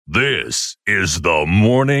This is the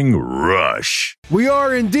Morning Rush. We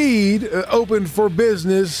are indeed open for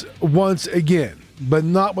business once again, but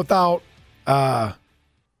not without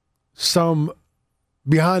some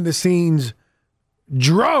behind-the-scenes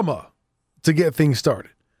drama to get things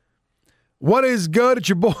started. What is good? It's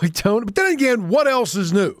your boy Tony. But then again, what else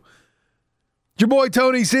is new? It's your boy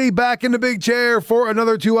Tony C back in the big chair for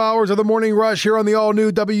another 2 hours of the Morning Rush here on the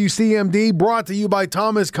all-new WCMD, brought to you by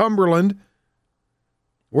Thomas Cumberland,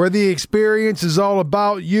 where the experience is all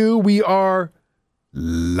about you. We are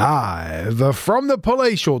live from the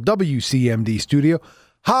palatial WCMD studio,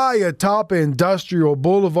 high atop Industrial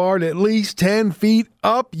Boulevard, at least 10 feet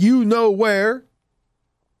up, you know where,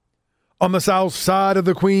 on the south side of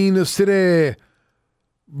the Queen City.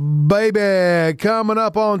 Baby, coming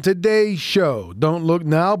up on today's show, don't look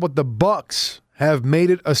now, but the Bucks have made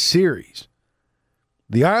it a series.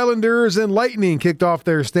 The Islanders and Lightning kicked off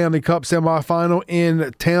their Stanley Cup semifinal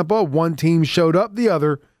in Tampa. One team showed up, the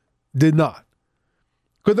other did not.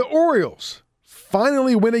 Could the Orioles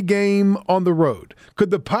finally win a game on the road?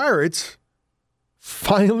 Could the Pirates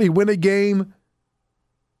finally win a game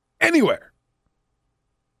anywhere?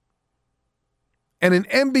 And an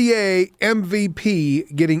NBA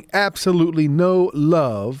MVP getting absolutely no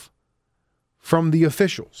love from the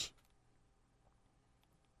officials.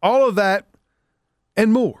 All of that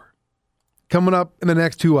and more coming up in the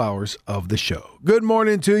next 2 hours of the show. Good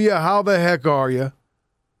morning to you. How the heck are you?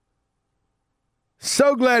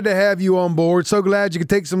 So glad to have you on board. So glad you could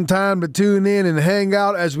take some time to tune in and hang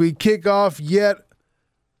out as we kick off yet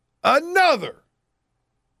another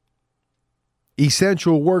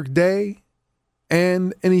essential work day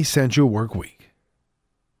and an essential work week.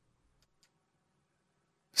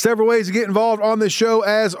 Several ways to get involved on the show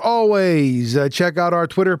as always. Check out our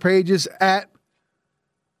Twitter pages at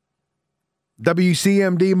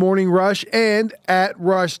WCMD Morning Rush and at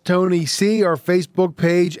Rush Tony C, our Facebook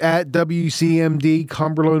page at WCMD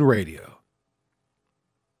Cumberland Radio.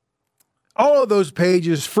 All of those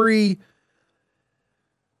pages free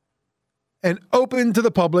and open to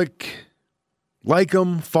the public. Like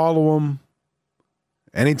them, follow them.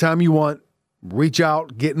 Anytime you want, reach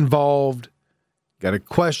out, get involved. Got a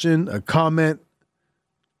question, a comment,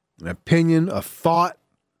 an opinion, a thought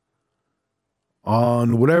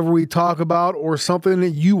on whatever we talk about or something that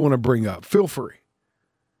you want to bring up, feel free.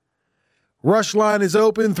 Rush line is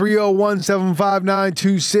open,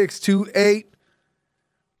 301-759-2628.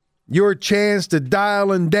 Your chance to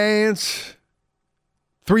dial and dance,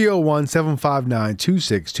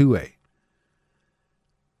 301-759-2628.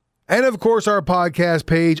 And, of course, our podcast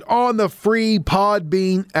page on the free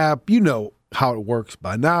Podbean app. You know how it works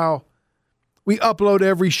by now. We upload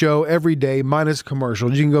every show every day, minus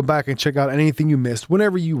commercials. You can go back and check out anything you missed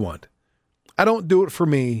whenever you want. I don't do it for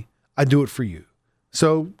me. I do it for you.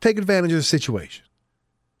 So take advantage of the situation.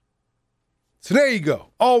 So there you go.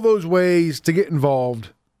 All those ways to get involved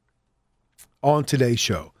on today's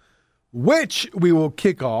show, which we will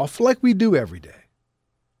kick off like we do every day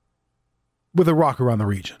with a rock around the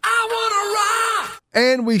region. I want to rock!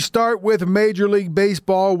 And we start with Major League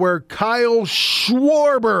Baseball, where Kyle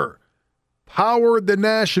Schwarber powered the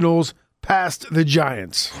Nationals past the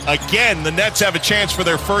Giants. Again, the Nets have a chance for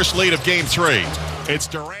their first lead of Game 3. It's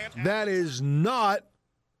Durant. That is not...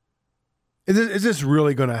 Is this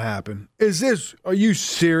really going to happen? Are you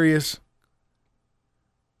serious?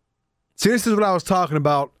 See, this is what I was talking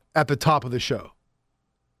about at the top of the show,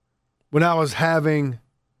 when I was having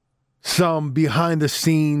some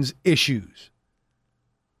behind-the-scenes issues.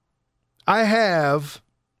 I have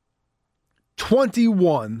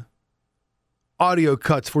 21 audio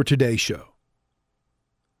cuts for today's show.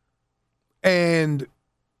 And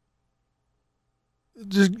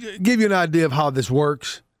just give you an idea of how this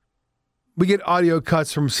works. We get audio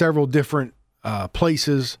cuts from several different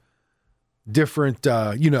places, different,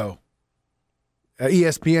 ESPN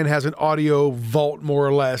has an audio vault, more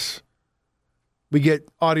or less. We get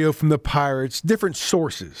audio from the Pirates, different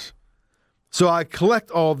sources. So I collect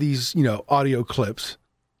all these, audio clips,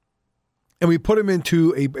 and we put them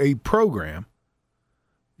into a program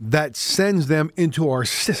that sends them into our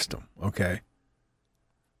system, okay?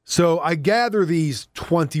 So I gather these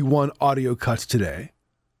 21 audio cuts today,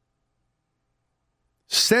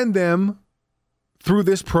 send them through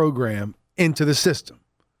this program into the system,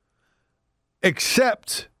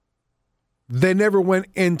 except they never went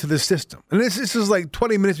into the system. And this is like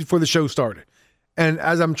 20 minutes before the show started. And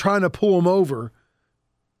as I'm trying to pull them over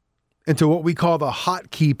into what we call the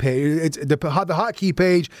hotkey page. The hotkey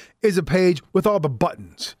page is a page with all the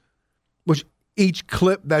buttons, which each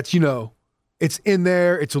clip that's, it's in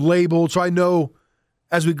there, it's labeled. So I know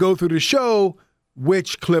as we go through the show,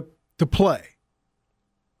 which clip to play.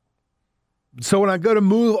 So when I go to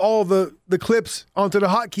move all the clips onto the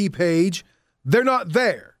hotkey page, they're not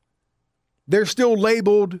there. They're still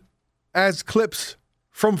labeled as clips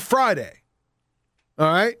from Friday.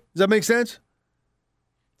 All right? Does that make sense?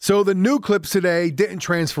 So the new clips today didn't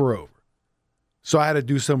transfer over. So I had to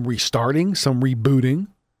do some restarting, some rebooting.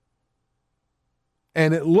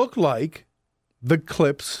 And it looked like the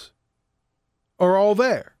clips are all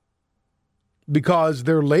there because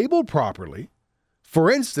they're labeled properly. For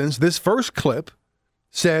instance, this first clip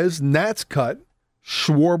says Nats cut,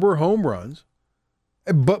 Schwarber home runs.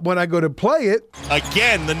 But when I go to play it...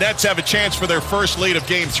 Again, the Nets have a chance for their first lead of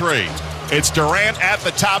Game 3. It's Durant at the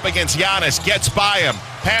top against Giannis. Gets by him.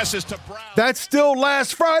 Passes to Brown. That's still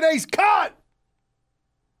last Friday's cut!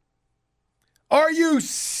 Are you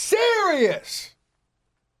serious?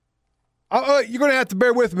 You're going to have to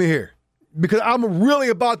bear with me here because I'm really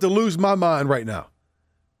about to lose my mind right now.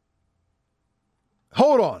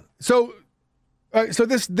 Hold on. So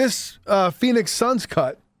this Phoenix Suns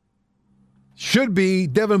cut should be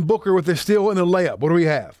Devin Booker with the steal and a layup. What do we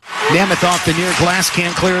have? Nemeth off the near glass,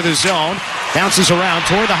 can't clear the zone. Bounces around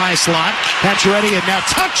toward the high slot. Pacioretty and now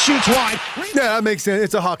Tuck shoots wide. Yeah, that makes sense.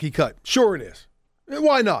 It's a hockey cut. Sure it is.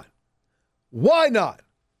 Why not? Why not?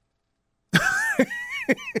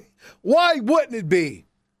 Why wouldn't it be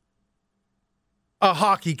a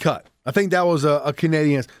hockey cut? I think that was a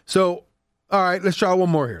Canadian. So, all right, let's try one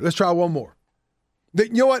more here. Let's try one more. You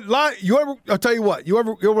know what? I'll tell you what. You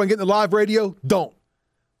ever want to get in the live radio? Don't.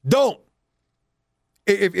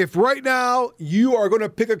 If right now you are going to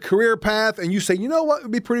pick a career path and you say, you know what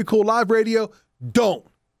would be pretty cool, live radio, don't.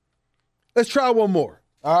 Let's try one more.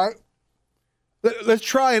 All right? Let's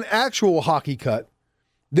try an actual hockey cut.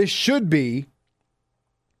 This should be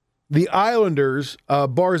the Islanders'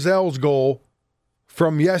 Barzell's goal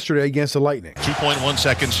from yesterday against the Lightning. 2.1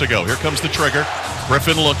 seconds to go. Here comes the trigger.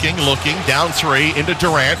 Griffin looking, down 3 into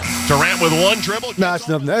Durant. Durant with one dribble. Nah, it's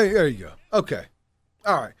nothing. There you go. Okay.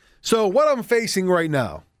 All right. So what I'm facing right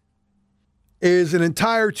now is an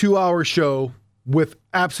entire 2-hour show with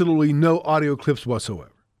absolutely no audio clips whatsoever.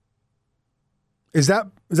 Is that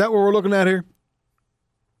what we're looking at here?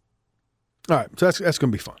 All right, so that's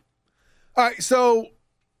going to be fun. All right, so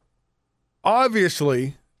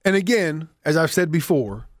obviously, and again, as I've said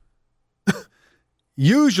before,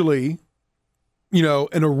 usually, in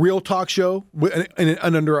a real talk show and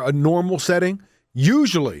under a normal setting,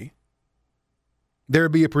 usually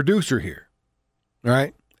there'd be a producer here, all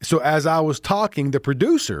right? So as I was talking, the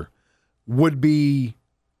producer would be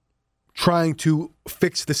trying to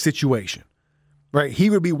fix the situation. Right, he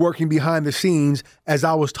would be working behind the scenes as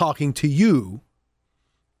I was talking to you,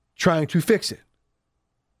 trying to fix it.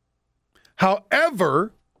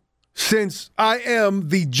 However, since I am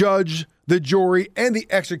the judge, the jury, and the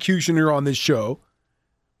executioner on this show,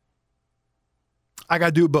 I got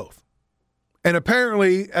to do both. And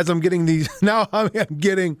apparently, as I'm getting these, now I'm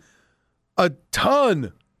getting a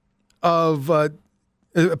ton of,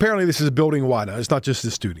 apparently this is building wide now. It's not just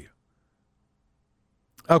the studio.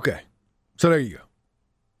 Okay. So there you go.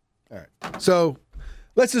 All right. So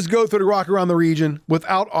let's just go through the rock around the region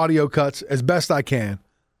without audio cuts as best I can.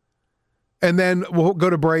 And then we'll go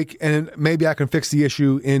to break and maybe I can fix the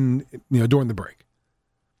issue during the break.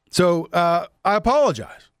 So I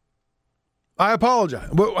apologize.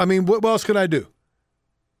 What else can I do?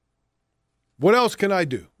 What else can I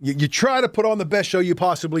do? You try to put on the best show you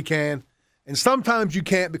possibly can, and sometimes you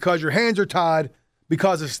can't because your hands are tied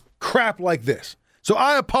because it's crap like this. So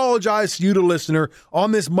I apologize to you, the listener,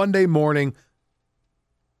 on this Monday morning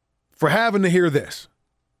for having to hear this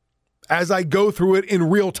as I go through it in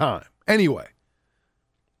real time. Anyway,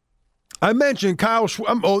 I mentioned Kyle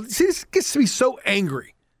Schwarber. This gets me so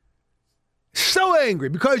angry. So angry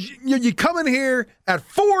because you come in here at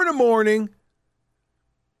 4 a.m.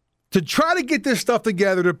 to try to get this stuff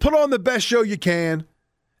together, to put on the best show you can,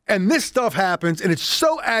 and this stuff happens, and it's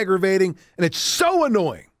so aggravating, and it's so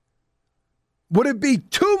annoying. Would it be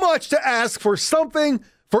too much to ask for something,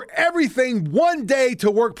 for everything one day to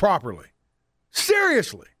work properly?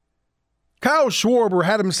 Seriously. Kyle Schwarber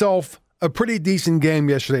had himself a pretty decent game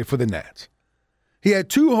yesterday for the Nats. He had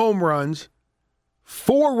 2 home runs,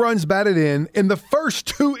 4 runs batted in the first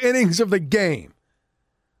 2 innings of the game,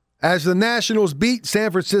 as the Nationals beat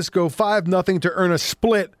San Francisco 5-0 to earn a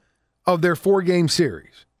split of their 4-game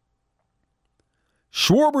series.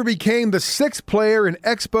 Schwarber became the 6th player in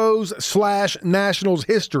Expos/Nationals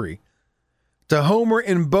history to homer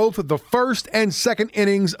in both the first and second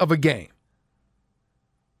innings of a game.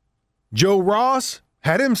 Joe Ross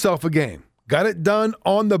had himself a game. Got it done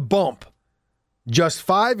on the bump. Just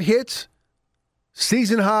 5 hits,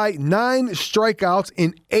 Season high 9 strikeouts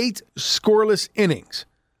in 8 scoreless innings.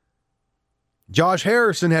 Josh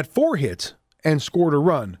Harrison had 4 hits and scored a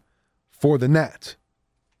run for the Nats.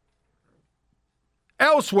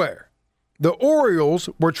 Elsewhere, the Orioles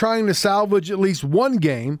were trying to salvage at least one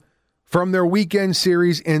game from their weekend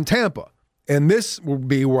series in Tampa. And this will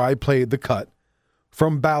be where I played the cut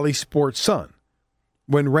from Bally Sports Sun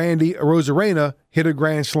when Randy Arozarena hit a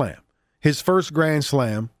grand slam, his first grand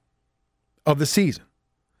slam of the season.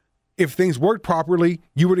 If things worked properly,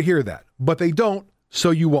 you were to hear that. But they don't, so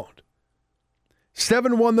you won't.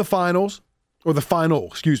 7-1 the final,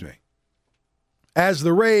 as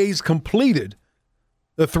the Rays completed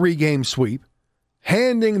the 3-game sweep,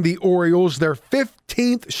 handing the Orioles their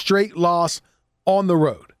 15th straight loss on the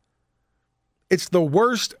road. It's the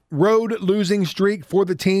worst road losing streak for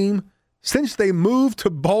the team since they moved to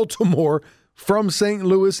Baltimore from St.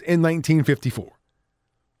 Louis in 1954.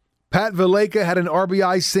 Pat Valaika had an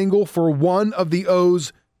RBI single for one of the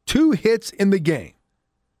O's 2 hits in the game.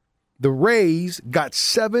 The Rays got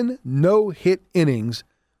 7 no-hit innings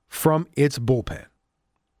from its bullpen.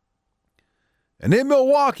 And in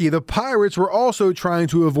Milwaukee, the Pirates were also trying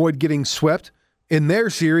to avoid getting swept in their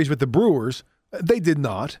series with the Brewers. They did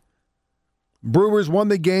not. Brewers won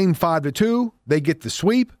the game 5-2. They get the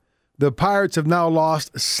sweep. The Pirates have now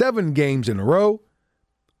lost 7 games in a row.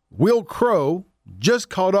 Will Crowe just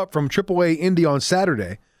caught up from AAA Indy on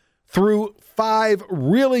Saturday, threw 5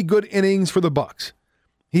 really good innings for the Bucks.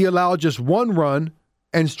 He allowed just 1 run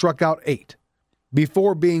and struck out 8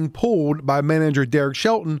 before being pulled by manager Derek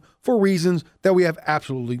Shelton for reasons that we have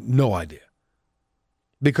absolutely no idea.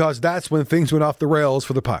 Because that's when things went off the rails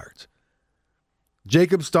for the Pirates.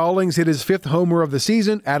 Jacob Stallings hit his 5th homer of the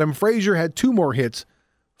season. Adam Frazier had 2 more hits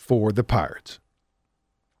for the Pirates.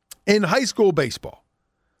 In high school baseball,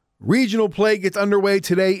 regional play gets underway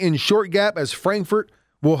today in Short Gap as Frankfort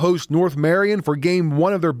will host North Marion for Game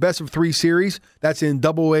 1 of their best-of-3 series. That's in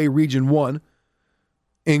AA Region 1.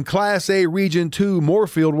 In Class A Region 2,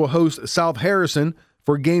 Moorfield will host South Harrison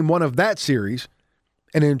for Game 1 of that series.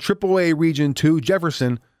 And in AAA Region 2,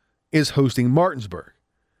 Jefferson is hosting Martinsburg.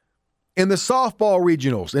 In the softball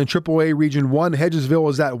regionals, in AAA Region 1,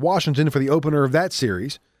 Hedgesville is at Washington for the opener of that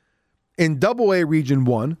series. In AA Region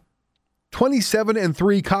 1,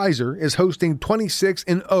 27-3 Kaiser is hosting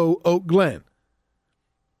 26-0 Oak Glen.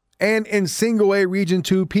 And in Single A Region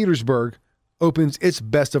 2, Petersburg opens its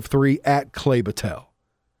best-of-3 at Clay Battelle.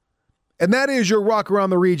 And that is your Rock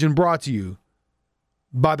Around the Region brought to you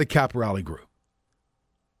by the Cap Rally Group.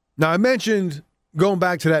 Now, I mentioned going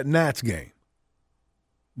back to that Nats game,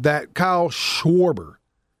 that Kyle Schwarber,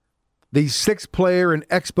 the 6th player in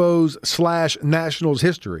Expos/Nationals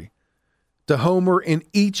history to homer in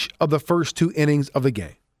each of the first 2 innings of the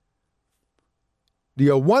game. Do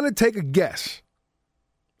you want to take a guess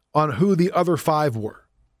on who the other 5 were?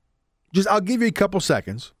 I'll give you a couple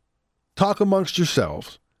seconds. Talk amongst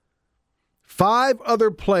yourselves. 5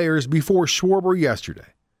 other players before Schwarber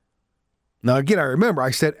yesterday. Now, again, I remember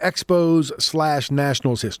I said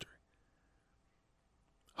Expos/Nationals history.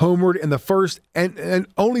 Homered in the first, and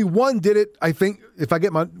only one did it, I think, if I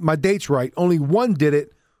get my dates right, only one did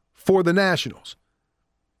it for the Nationals.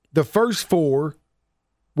 The first 4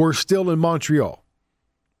 were still in Montreal.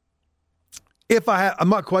 I'm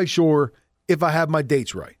not quite sure if I have my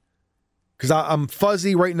dates right, because I'm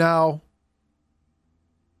fuzzy right now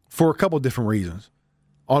for a couple different reasons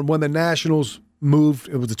on when the Nationals moved.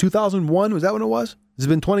 It was the 2001. Was that when it was? Has it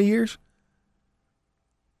been 20 years?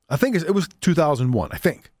 I think it was 2001, I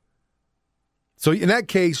think. So in that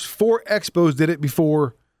case, 4 Expos did it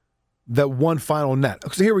before that one final Nat.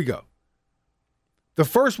 So here we go. The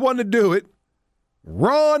first one to do it,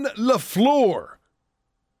 Ron LaFleur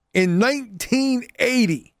in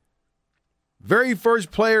 1980. Very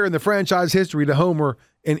first player in the franchise history to homer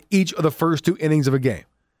in each of the first 2 innings of a game.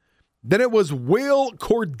 Then it was Will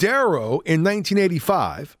Cordero in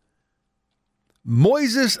 1985.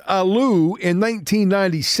 Moises Alou in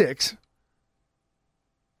 1996.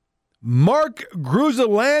 Mark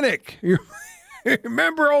Gruzielanek. You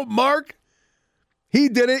remember old Mark? He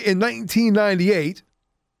did it in 1998.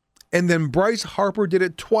 And then Bryce Harper did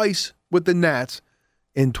it twice with the Nats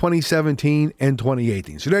in 2017 and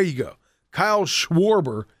 2018. So there you go. Kyle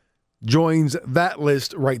Schwarber joins that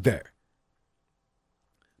list right there.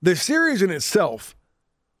 The series in itself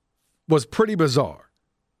was pretty bizarre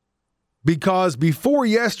because before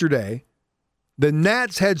yesterday, the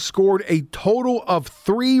Nats had scored a total of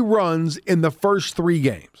 3 runs in the first 3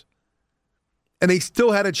 games, and they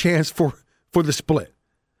still had a chance for the split.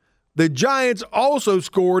 The Giants also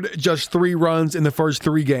scored just 3 runs in the first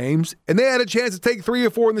 3 games, and they had a chance to take 3 or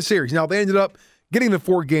 4 in the series. Now, they ended up getting the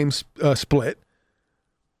 4-game split.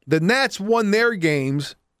 The Nats won their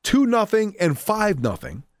games 2-0 and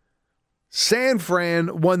 5-0. San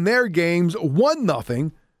Fran won their games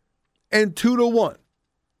 1-0 and 2-1.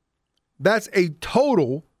 That's a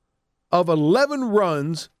total of 11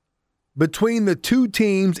 runs between the two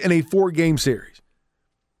teams in a 4-game series.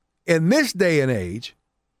 In this day and age,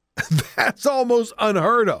 that's almost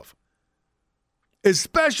unheard of,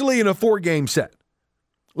 especially in a 4-game set,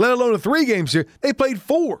 let alone a 3-game series. They played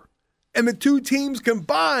 4, and the two teams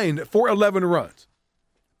combined for 11 runs.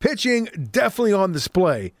 Pitching definitely on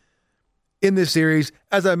display in this series.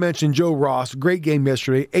 As I mentioned, Joe Ross, great game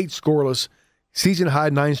yesterday, 8 scoreless, season-high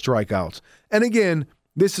 9 strikeouts. And again,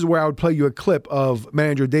 this is where I would play you a clip of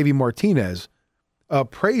manager Davey Martinez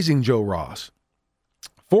praising Joe Ross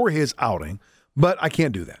for his outing, but I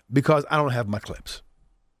can't do that because I don't have my clips.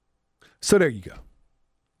 So there you go.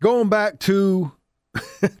 Going back to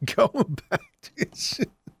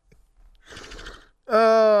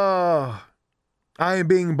I am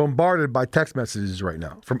being bombarded by text messages right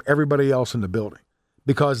now from everybody else in the building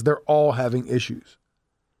because they're all having issues.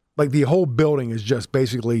 Like the whole building is just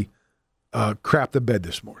basically crap the bed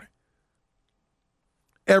this morning.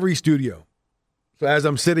 Every studio. So as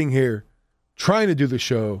I'm sitting here trying to do the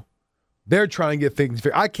show, they're trying to get things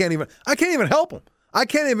fixed. I can't even help them. I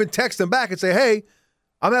can't even text them back and say, hey,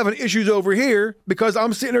 I'm having issues over here because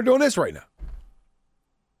I'm sitting there doing this right now.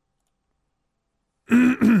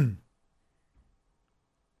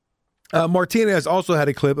 Martinez also had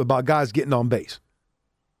a clip about guys getting on base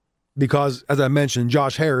because, as I mentioned,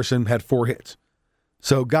 Josh Harrison had 4 hits.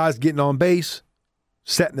 So guys getting on base,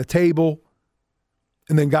 setting the table,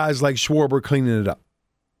 and then guys like Schwarber cleaning it up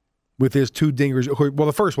with his 2 dingers. Well,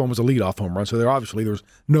 the first one was a leadoff home run, so there was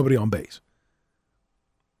nobody on base.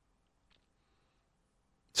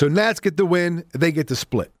 So Nats get the win, they get the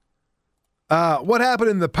split. What happened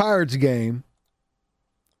in the Pirates game?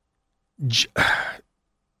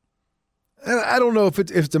 I don't know if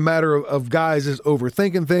it's a matter of guys just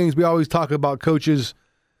overthinking things. We always talk about coaches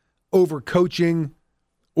overcoaching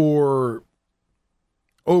or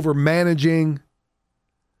overmanaging.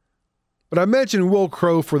 But I mentioned Will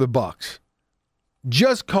Crowe for the Bucks.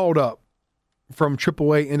 Just called up from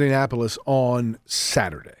AAA Indianapolis on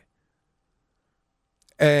Saturday.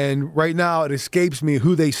 And right now it escapes me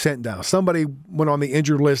who they sent down. Somebody went on the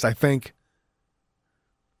injured list, I think.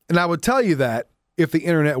 And I would tell you that if the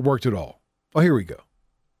internet worked at all. Oh, here we go.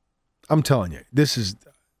 I'm telling you, this is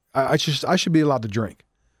I should be allowed to drink.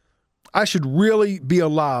 I should really be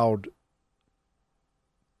allowed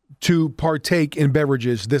to partake in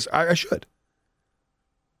beverages. I should.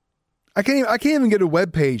 I can't even get a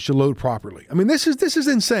web page to load properly. I mean, this is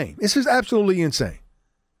insane. This is absolutely insane.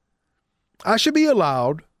 I should be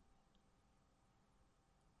allowed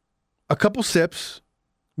a couple sips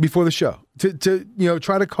before the show to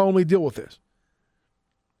try to calmly deal with this.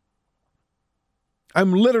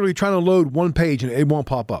 I'm literally trying to load one page and it won't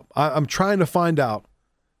pop up. I'm trying to find out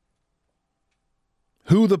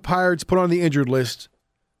who the Pirates put on the injured list,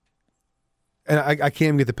 and I can't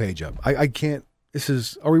even get the page up. I can't.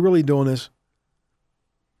 Are we really doing this?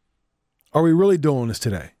 Are we really doing this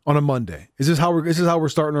today on a Monday? Is this how we're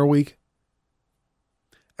starting our week?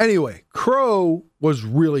 Anyway, Crowe was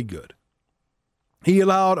really good. He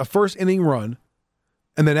allowed a first inning run,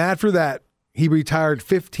 and then after that, he retired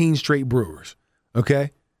 15 straight Brewers.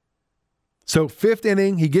 Okay? So 5th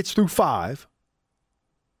inning, he gets through 5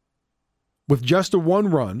 with just a 1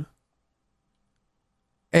 run.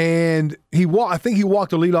 And I think he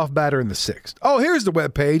walked a leadoff batter in the 6th. Oh, here's the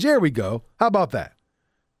webpage. There we go. How about that?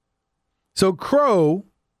 So Crowe,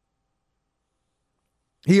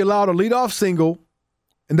 he allowed a leadoff single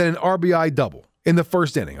and then an RBI double in the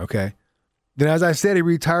 1st inning, okay? Then, as I said, he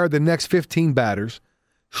retired the next 15 batters,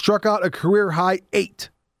 struck out a career-high 8,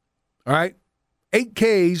 all right? 8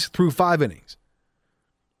 Ks through 5 innings.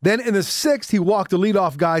 Then in the 6th, he walked the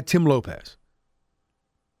leadoff guy, Tim Lopez.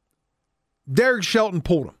 Derek Shelton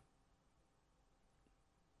pulled him.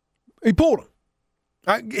 He pulled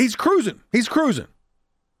him. He's cruising. He's cruising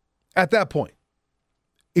at that point.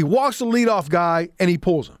 He walks the leadoff guy, and he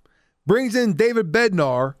pulls him. Brings in David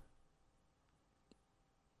Bednar,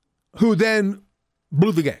 who then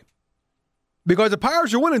blew the game. Because the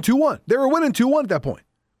Pirates are winning 2-1. They were winning 2-1 at that point.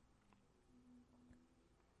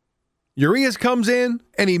 Urias comes in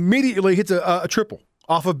and immediately hits a triple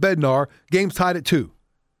off of Bednar. Game's tied at 2.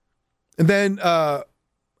 And then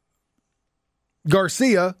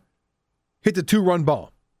Garcia hits a 2-run bomb.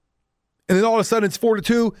 And then all of a sudden it's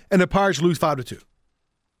 4-2 and the Pirates lose 5-2.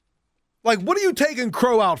 Like, what are you taking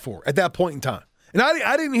Crowe out for at that point in time? And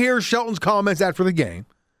I didn't hear Shelton's comments after the game.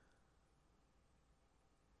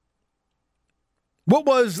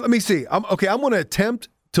 let me see. I'm going to attempt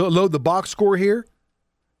to load the box score here.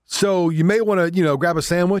 So you may want to, grab a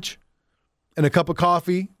sandwich and a cup of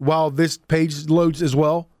coffee while this page loads as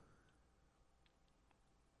well.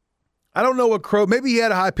 I don't know what Crow, maybe he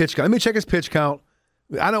had a high pitch count. Let me check his pitch count.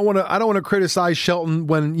 I don't want to criticize Shelton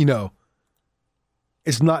when,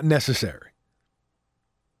 it's not necessary.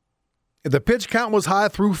 If the pitch count was high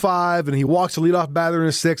through 5 and he walks the leadoff batter in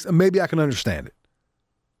a 6, maybe I can understand it.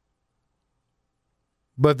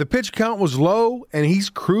 But if the pitch count was low and he's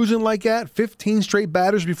cruising like that, 15 straight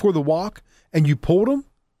batters before the walk, and you pulled him,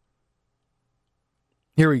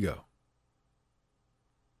 here we go.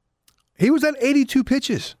 He was at 82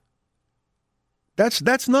 pitches.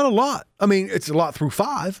 That's not a lot. I mean, it's a lot through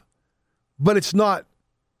 5, but it's not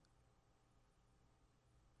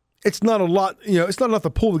a lot, it's not enough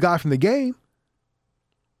to pull the guy from the game.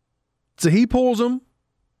 So he pulls him,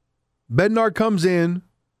 Bednar comes in,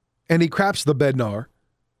 and he craps the Bednar,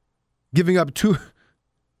 giving up two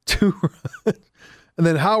runs. And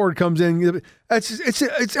then Howard comes in.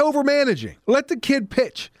 It's over managing. Let the kid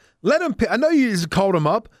pitch. Let him pitch. I know you just called him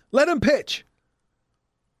up. Let him pitch.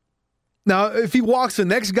 Now, if he walks the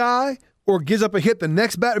next guy or gives up a hit the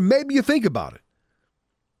next batter, maybe you think about it.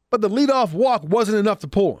 But the leadoff walk wasn't enough to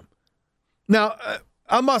pull him. Now,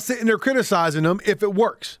 I'm not sitting there criticizing him if it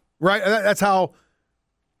works, right? That's how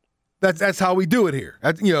we do it here.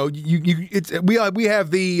 We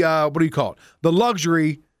have the what do you call it? The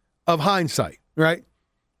luxury of hindsight, right?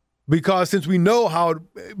 Because since we know how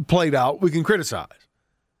it played out, we can criticize.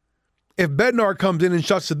 If Bednar comes in and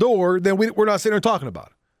shuts the door, then we're not sitting there talking about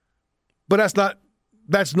it. But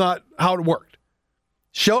that's not how it worked.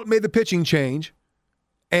 Shelton made the pitching change,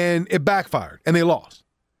 and it backfired, and they lost.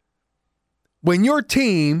 When your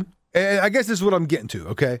team, and I guess this is what I'm getting to,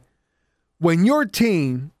 okay? When your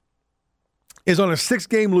team is on a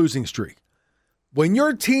 6-game losing streak, when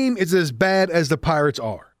your team is as bad as the Pirates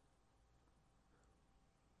are,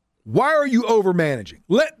 why are you overmanaging?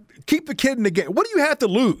 Keep the kid in the game. What do you have to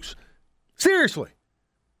lose? Seriously.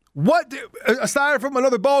 What, aside from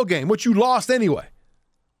another ball game, which you lost anyway,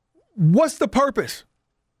 what's the purpose?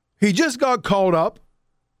 He just got called up.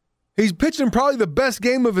 He's pitching probably the best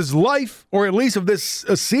game of his life, or at least of this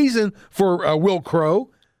season for Will Crow.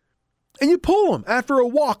 And you pull him after a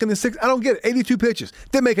walk in the 6th. I don't get it. 82 pitches.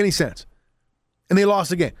 Didn't make any sense. And they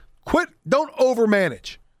lost again. Quit. Don't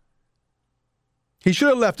overmanage. He should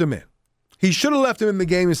have left him in. He should have left him in the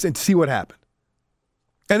game and see what happened.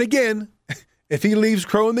 And again, if he leaves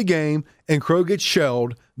Crow in the game and Crow gets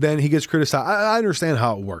shelled, then he gets criticized. I understand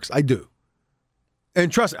how it works. I do. And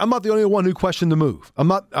trust me, I'm not the only one who questioned the move. I'm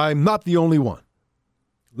not the only one.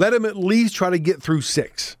 Let him at least try to get through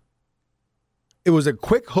 6. It was a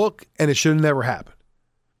quick hook, and it should have never happened.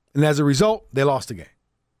 And as a result, they lost the game.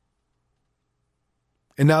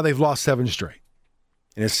 And now they've lost 7 straight.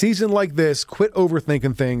 In a season like this, quit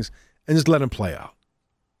overthinking things and just let them play out.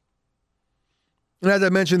 And as I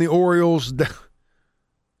mentioned, the Orioles,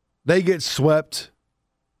 they get swept.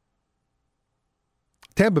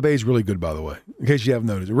 Tampa Bay is really good, by the way, in case you haven't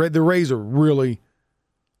noticed. The Rays are really...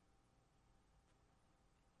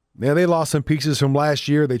 Yeah, they lost some pieces from last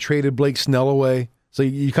year. They traded Blake Snell away. So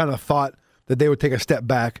you kind of thought that they would take a step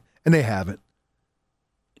back, and they haven't.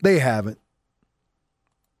 They haven't.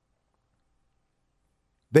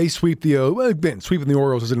 They sweep sweeping the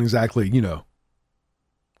Orioles isn't exactly,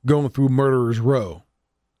 going through murderer's row.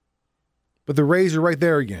 But the Rays are right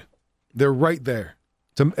there again. They're right there.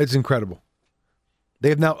 It's incredible. They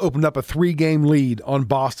have now opened up a 3-game lead on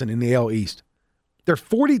Boston in the AL East. They're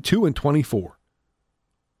 42-24.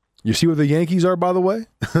 You see where the Yankees are, by the way?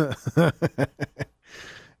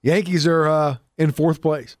 Yankees are in 4th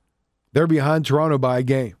place. They're behind Toronto by a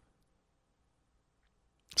game.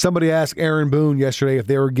 Somebody asked Aaron Boone yesterday if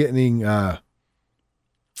they were getting, I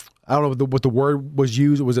don't know what the word was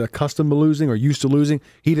used. Was it accustomed to losing or used to losing?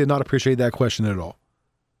 He did not appreciate that question at all.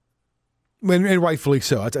 And rightfully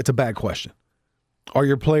so. It's a bad question. Are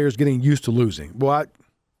your players getting used to losing? Well,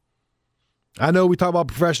 I know we talk about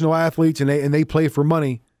professional athletes and they play for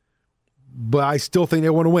money, but I still think they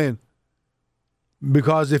want to win.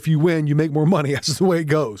 Because if you win, you make more money. That's the way it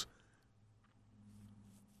goes.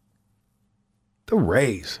 The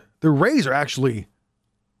Rays are actually...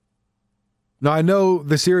 Now, I know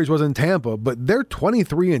the series was in Tampa, but they're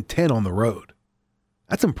 23-10 on the road.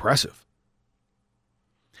 That's impressive.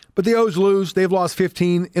 But the O's lose. They've lost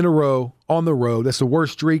 15 in a row on the road. That's the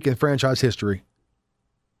worst streak in franchise history.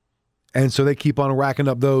 And so they keep on racking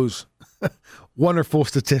up those wonderful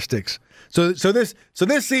statistics. So this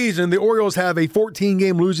season, the Orioles have a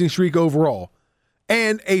 14-game losing streak overall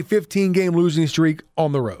and a 15-game losing streak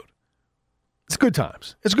on the road. It's good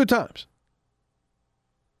times. It's good times.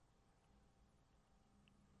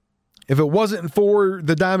 If it wasn't for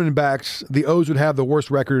the Diamondbacks, the O's would have the worst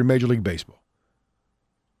record in Major League Baseball.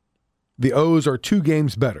 The O's are 2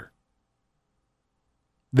 games better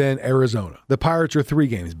than Arizona. The Pirates are 3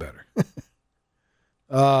 games better.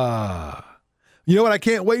 You know what I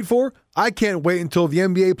can't wait for? I can't wait until the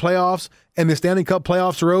NBA playoffs and the Stanley Cup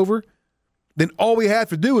playoffs are over. Then all we have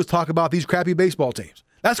to do is talk about these crappy baseball teams.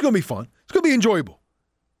 That's going to be fun. It's going to be enjoyable.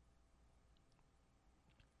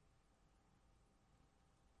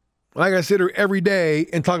 Like I sit here every day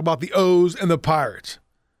and talk about the O's and the Pirates.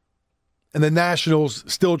 And the Nationals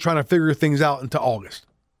still trying to figure things out into August.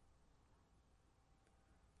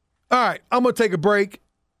 All right, I'm going to take a break.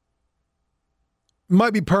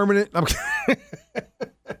 Might be permanent.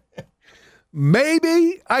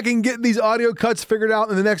 Maybe I can get these audio cuts figured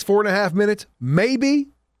out in the next 4.5 minutes. Maybe.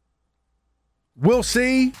 We'll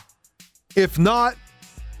see. If not,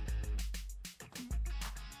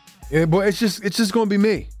 yeah, boy, it's just going to be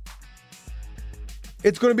me.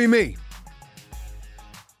 It's going to be me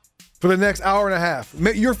for the next hour and a half.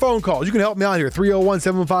 Your phone calls. You can help me out here.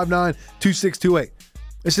 301-759-2628.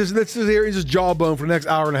 Let's just hear just jawbone for the next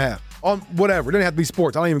hour and a half. On whatever. It doesn't have to be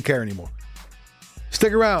sports. I don't even care anymore.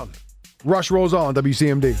 Stick around. Rush rolls on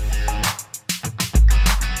WCMD.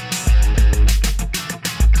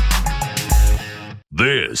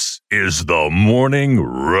 This is the Morning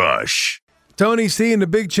Rush. Tony C in the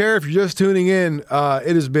big chair. If you're just tuning in,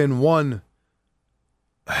 it has been one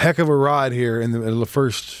heck of a ride here in the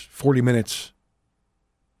first 40 minutes.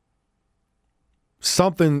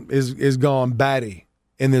 Something is gone batty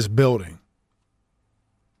in this building.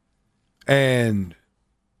 And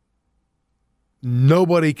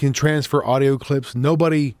nobody can transfer audio clips.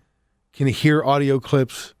 Nobody can hear audio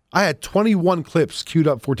clips. I had 21 clips queued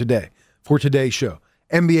up for today's show.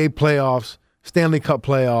 NBA playoffs, Stanley Cup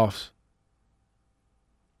playoffs,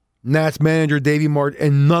 Nats manager Davey Martin,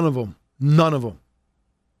 and none of them,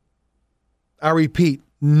 I repeat,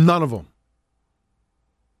 none of them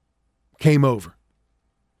came over.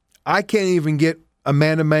 I can't even get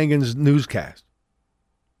Amanda Mangan's newscast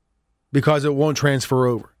because it won't transfer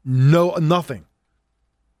over. No, nothing.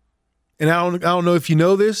 And I don't know if you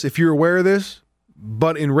know this, if you're aware of this,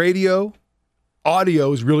 but in radio,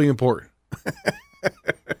 audio is really important.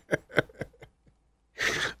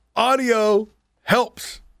 Audio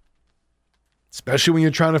helps, especially when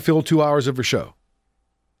you're trying to fill 2 hours of a show.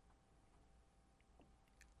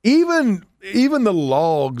 Even the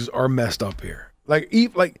logs are messed up here. Like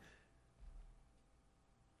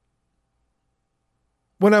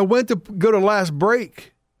when I went to go to last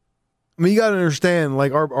break, I mean, you got to understand,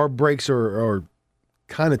 like our breaks are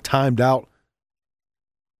kind of timed out.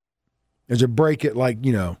 There's a break at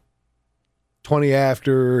 20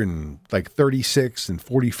 after and 36 and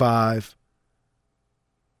 45.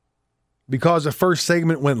 Because the first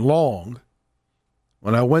segment went long,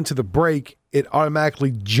 when I went to the break, it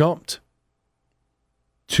automatically jumped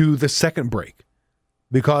to the second break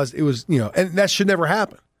because it was, and that should never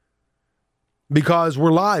happen because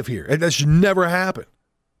we're live here. That should never happen.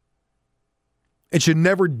 It should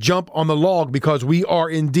never jump on the log because we are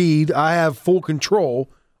indeed, I have full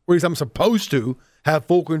control, or at least I'm supposed to have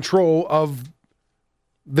full control of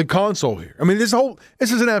the console here. I mean, this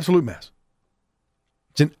is an absolute mess.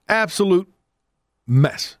 It's an absolute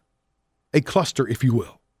mess. A cluster, if you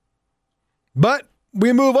will. But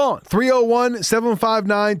we move on.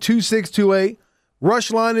 301-759-2628.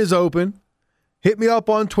 Rush line is open. Hit me up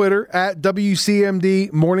on Twitter at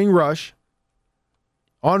WCMD Morning Rush.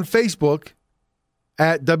 On Facebook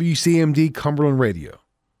at WCMD Cumberland Radio.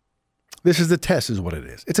 This is the test is what it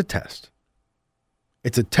is. It's a test.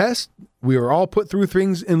 It's a test. We are all put through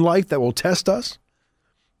things in life that will test us,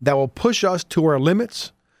 that will push us to our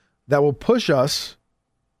limits, that will push us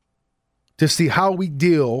to see how we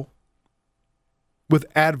deal with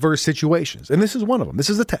adverse situations. And this is one of them. This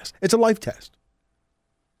is a test. It's a life test.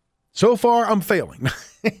 So far, I'm failing.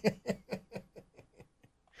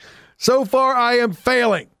 So far, I am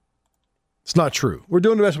failing. It's not true. We're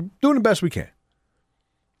doing the best we can.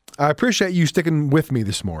 I appreciate you sticking with me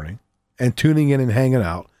this morning and tuning in and hanging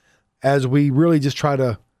out as we really just try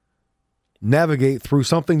to navigate through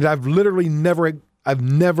something that I've never,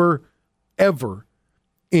 ever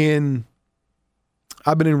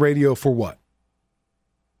I've been in radio for what?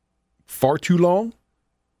 Far too long?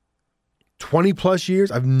 20 plus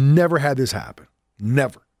years? I've never had this happen.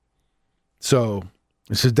 Never. So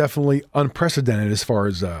this is definitely unprecedented as far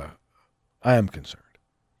as I am concerned.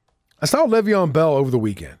 I saw Le'Veon Bell over the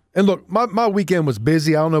weekend. And look, my weekend was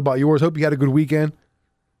busy. I don't know about yours. Hope you had a good weekend.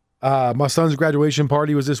 My son's graduation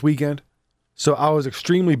party was this weekend. So I was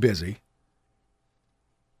extremely busy.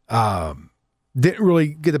 Didn't really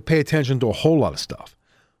get to pay attention to a whole lot of stuff.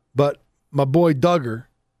 But my boy Duggar,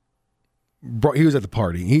 he was at the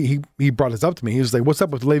party. He brought this up to me. He was like, what's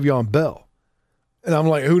up with Le'Veon Bell? And I'm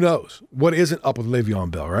like, who knows? What isn't up with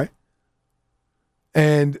Le'Veon Bell, right?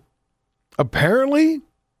 And apparently,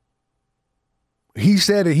 he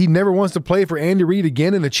said that he never wants to play for Andy Reid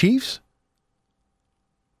again in the Chiefs.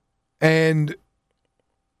 And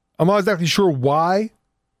I'm not exactly sure why.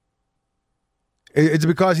 It's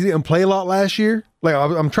because he didn't play a lot last year. Like,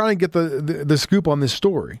 I'm trying to get the scoop on this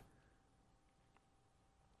story.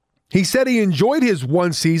 He said he enjoyed his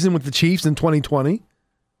one season with the Chiefs in 2020,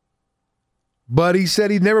 but he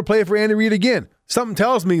said he'd never play for Andy Reid again. Something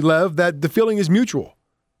tells me, Lev, that the feeling is mutual.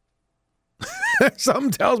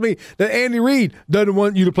 Something tells me that Andy Reid doesn't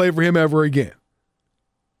want you to play for him ever again.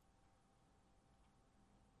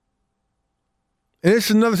 And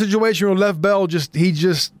this is another situation where Lev Bell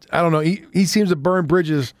I don't know, he seems to burn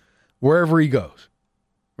bridges wherever he goes,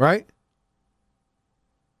 right?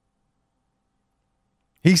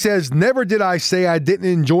 He says, never did I say I didn't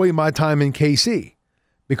enjoy my time in KC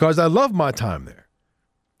because I loved my time there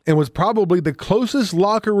and was probably the closest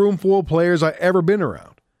locker room full of players I've ever been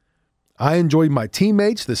around. I enjoyed my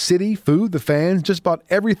teammates, the city, food, the fans, just about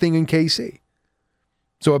everything in KC.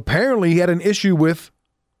 So apparently he had an issue with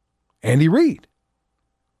Andy Reid.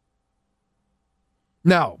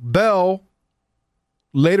 Now, Bell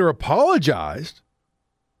later apologized.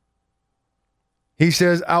 He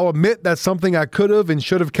says, I'll admit that's something I could have and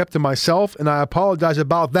should have kept to myself, and I apologize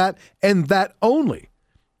about that and that only.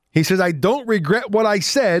 He says, I don't regret what I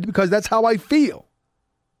said because that's how I feel.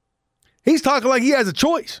 He's talking like he has a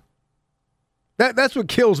choice. That's what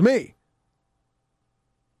kills me.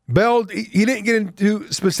 Bell, he didn't get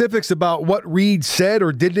into specifics about what Reid said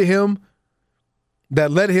or did to him that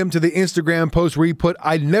led him to the Instagram post where he put,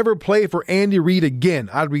 I'd never play for Andy Reid again.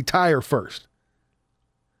 I'd retire first.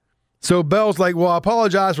 So Bell's like, well, I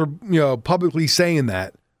apologize for, publicly saying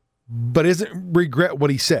that, but isn't regret what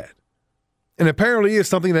he said. And apparently it's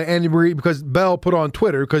something that Andy Reid, because Bell put on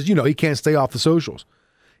Twitter, because, he can't stay off the socials.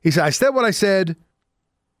 He said, I said what I said,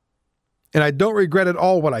 and I don't regret at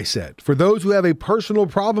all what I said. For those who have a personal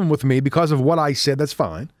problem with me because of what I said, that's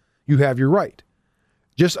fine. You have your right.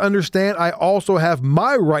 Just understand I also have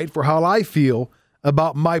my right for how I feel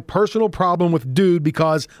about my personal problem with dude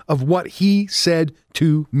because of what he said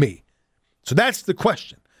to me. So that's the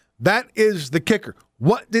question. That is the kicker.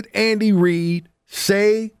 What did Andy Reid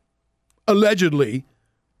say, allegedly,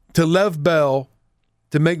 to Lev Bell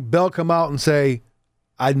to make Bell come out and say,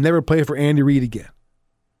 I'd never play for Andy Reid again?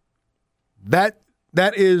 That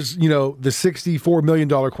is, the $64 million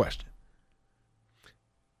question.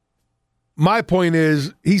 My point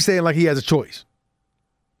is, he's saying like he has a choice.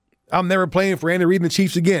 I'm never playing for Andy Reid and the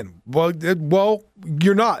Chiefs again. Well,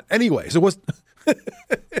 you're not anyway. So what's...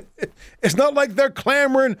 It's not like they're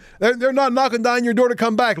clamoring. They're not knocking down your door to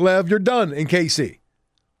come back, Lev. You're done in KC.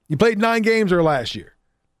 You played 9 games there last year.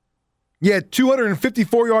 You had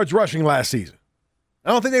 254 yards rushing last season.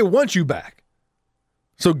 I don't think they want you back.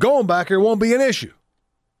 So going back here won't be an issue.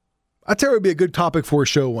 I tell you, it would be a good topic for a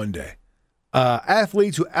show one day.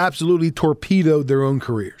 Athletes who absolutely torpedoed their own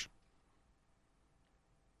careers.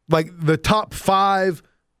 Like the top 5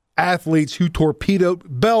 athletes who torpedoed.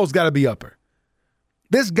 Bell's got to be up there.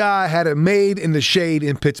 This guy had it made in the shade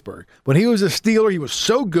in Pittsburgh. When he was a Steeler, he was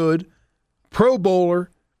so good, Pro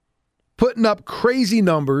Bowler, putting up crazy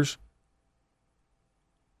numbers.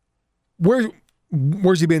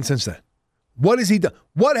 Where's he been since then? What has he done?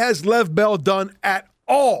 What has Lev Bell done at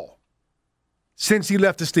all since he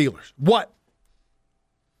left the Steelers? What?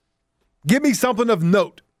 Give me something of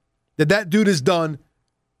note that dude has done.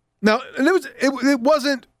 Now, and it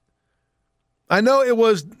wasn't. I know it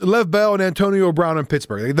was Lev Bell and Antonio Brown in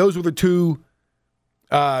Pittsburgh. Those were the two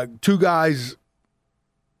guys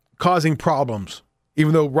causing problems,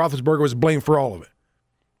 even though Roethlisberger was blamed for all of it.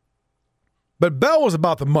 But Bell was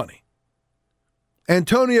about the money.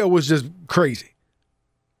 Antonio was just crazy,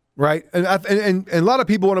 right? And a lot of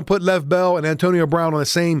people want to put Lev Bell and Antonio Brown on the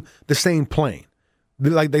same plane.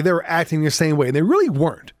 Like they were acting the same way, and they really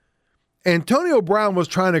weren't. Antonio Brown was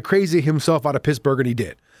trying to crazy himself out of Pittsburgh, and he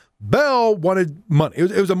did. Bell wanted money.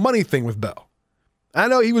 It was a money thing with Bell. I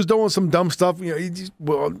know he was doing some dumb stuff,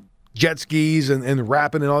 jet skis and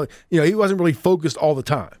rapping and all. He wasn't really focused all the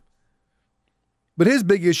time. But his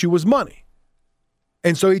big issue was money.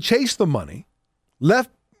 And so he chased the money,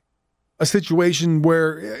 left a situation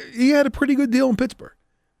where he had a pretty good deal in Pittsburgh.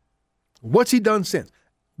 What's he done since?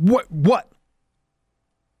 What?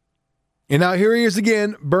 And now here he is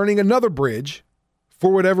again, burning another bridge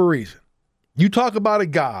for whatever reason. You talk about a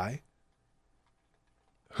guy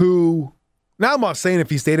who, now I'm not saying if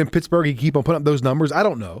he stayed in Pittsburgh, he'd keep on putting up those numbers. I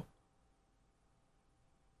don't know.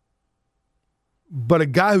 But a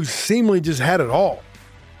guy who seemingly just had it all.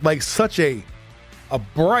 Like such a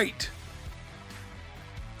bright,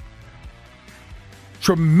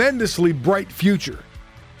 tremendously bright future.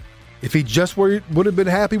 If he just would have been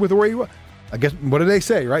happy with where he was. I guess, what do they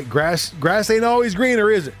say, right? Grass ain't always greener,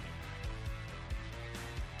 is it?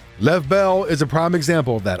 Lev Bell is a prime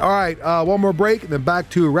example of that. All right, one more break, and then back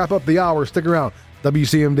to wrap up the hour. Stick around.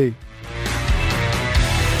 WCMD.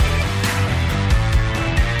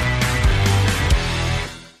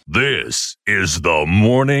 This is the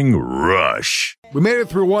Morning Rush. We made it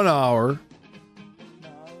through 1 hour.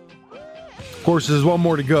 Of course, there's one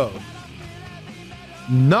more to go.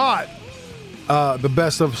 Not the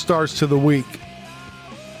best of starts to the week,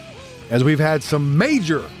 as we've had some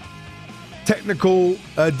major technical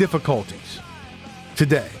difficulties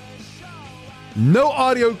today. No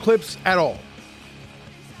audio clips at all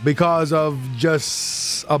because of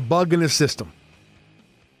just a bug in the system.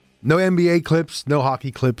 No NBA clips, no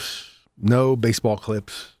hockey clips, no baseball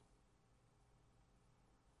clips.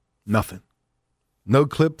 Nothing. No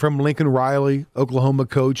clip from Lincoln Riley, Oklahoma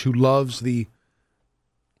coach who loves the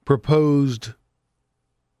proposed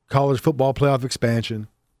college football playoff expansion.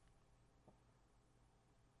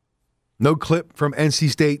 No clip from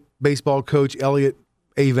NC State baseball coach Elliott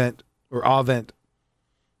Avent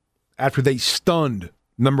after they stunned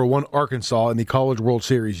number 1 Arkansas in the College World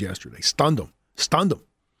Series yesterday. Stunned them.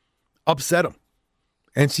 Upset them.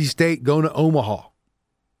 NC State going to Omaha.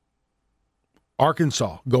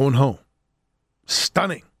 Arkansas going home.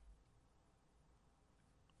 Stunning.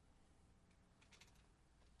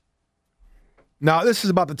 Now, this is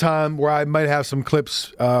about the time where I might have some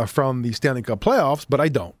clips from the Stanley Cup playoffs, but I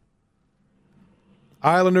don't.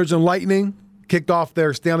 Islanders and Lightning kicked off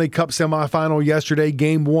their Stanley Cup semifinal yesterday.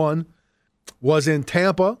 Game 1 was in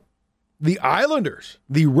Tampa. The Islanders,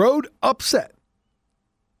 the road upset.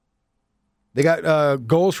 They got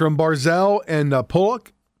goals from Barzal and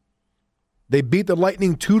Pulock. They beat the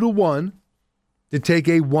Lightning 2-1 to take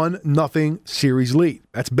a 1-0 series lead.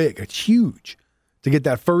 That's big. That's huge to get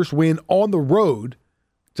that first win on the road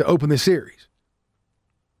to open the series.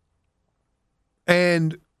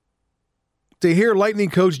 And to hear Lightning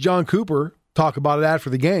coach John Cooper talk about it after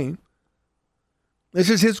the game, this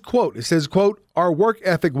is his quote. It says, quote, "Our work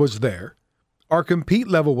ethic was there. Our compete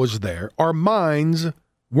level was there. Our minds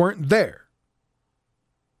weren't there.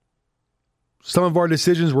 Some of our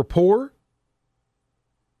decisions were poor.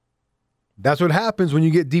 That's what happens when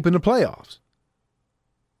you get deep in the playoffs."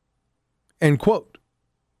 End quote.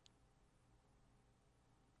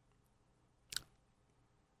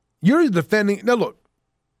 You're defending. Now, look,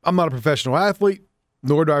 I'm not a professional athlete,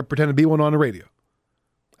 nor do I pretend to be one on the radio.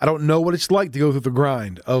 I don't know what it's like to go through the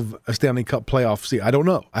grind of a Stanley Cup playoff season. I don't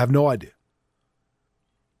know. I have no idea.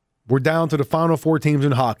 We're down to the final 4 teams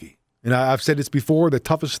in hockey. And I've said this before, the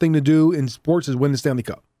toughest thing to do in sports is win the Stanley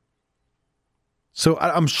Cup. So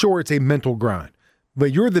I'm sure it's a mental grind.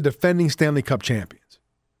 But you're the defending Stanley Cup champions.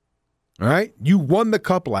 All right? You won the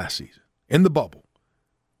Cup last season in the bubble.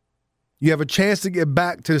 You have a chance to get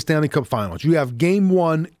back to the Stanley Cup Finals. You have Game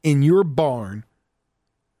 1 in your barn.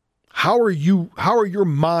 How are your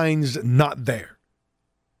minds not there?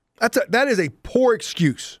 That is a poor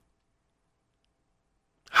excuse.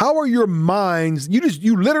 How are your minds?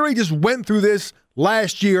 You literally just went through this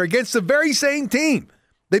last year against the very same team.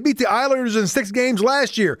 They beat the Islanders in 6 games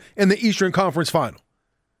last year in the Eastern Conference Final.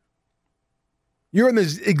 You're in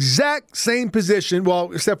the exact same position,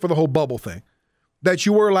 well, except for the whole bubble thing, that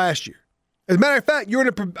you were last year. As a matter of fact, you're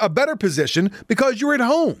in a better position because you're at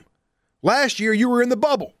home. Last year, you were in the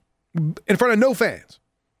bubble in front of no fans.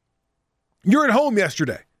 You're at home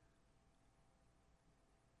yesterday.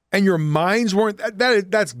 And your minds weren't,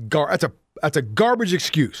 that's a garbage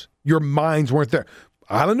excuse. Your minds weren't there.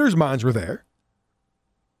 Islanders' minds were there.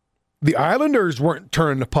 The Islanders weren't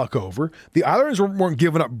turning the puck over. The Islanders weren't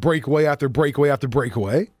giving up breakaway after breakaway after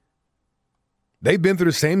breakaway. They've been through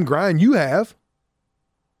the same grind you have.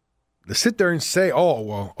 To sit there and say, oh,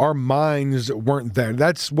 well, our minds weren't there.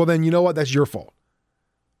 Well, then you know what? That's your fault.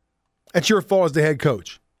 That's your fault as the head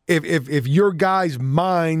coach. If your guys'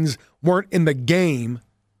 minds weren't in the game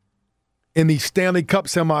in the Stanley Cup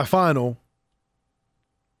semifinal,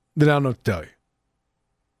 then I don't know what to tell you.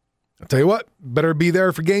 I'll tell you what, better be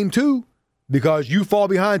there for Game 2 because you fall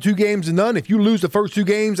behind 2-0. If you lose the first 2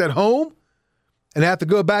 games at home and have to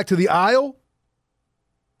go back to the Isle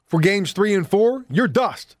for Games 3 and 4, you're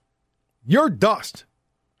dust. You're dust.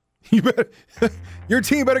 Your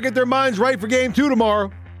team better get their minds right for Game 2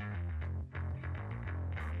 tomorrow.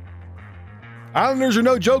 Islanders are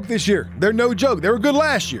no joke this year. They're no joke. They were good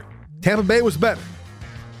last year. Tampa Bay was better.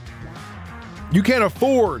 You can't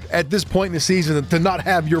afford at this point in the season to not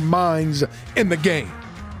have your minds in the game.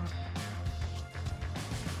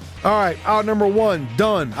 All right, hour number 1,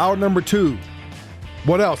 done. Hour number 2.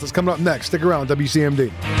 What else? That's coming up next. Stick around,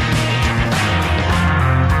 WCMD.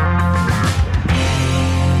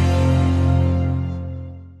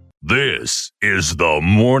 This is the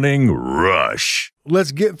Morning Rush.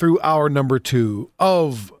 Let's get through hour number 2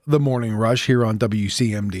 of the Morning Rush here on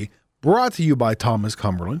WCMD, brought to you by Thomas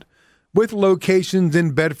Cumberland, with locations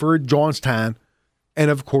in Bedford, Johnstown,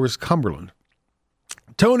 and of course, Cumberland.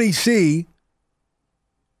 Tony C.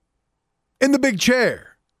 in the big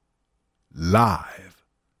chair, live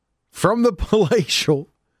from the palatial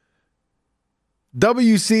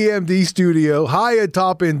WCMD studio high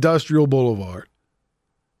atop Industrial Boulevard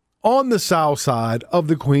on the south side of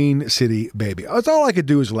the Queen City, baby. That's all I could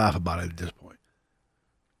do is laugh about it at this point.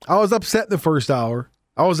 I was upset in the first hour.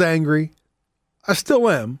 I was angry. I still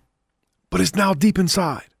am. But it's now deep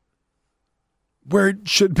inside where it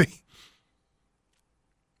should be.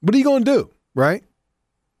 What are you going to do, right?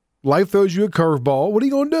 Life throws you a curveball. What are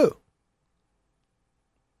you going to do?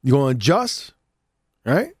 You going to adjust,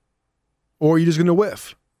 right? Or are you just going to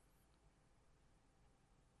whiff?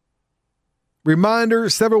 Reminder,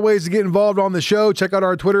 several ways to get involved on the show. Check out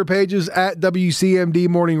our Twitter pages at WCMD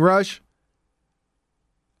Morning Rush,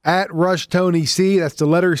 at Rush Tony C. That's the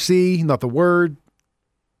letter C, not the word.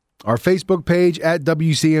 Our Facebook page at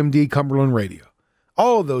WCMD Cumberland Radio.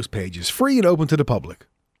 All of those pages, free and open to the public.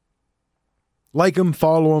 Like them,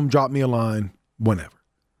 follow them, drop me a line, whenever.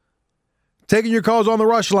 Taking your calls on the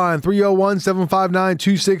Rush line,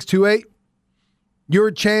 301-759-2628.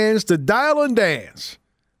 Your chance to dial and dance.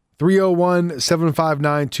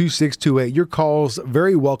 301-759-2628. Your call's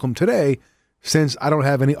very welcome today since I don't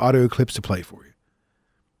have any audio clips to play for you.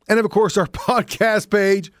 And of course, our podcast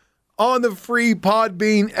page on the free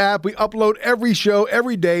Podbean app. We upload every show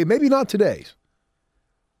every day, maybe not today's.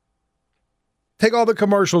 Take all the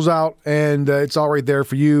commercials out, and it's all right there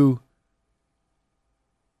for you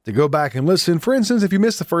to go back and listen. For instance, if you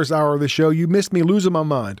missed the first hour of the show, you missed me losing my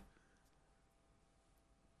mind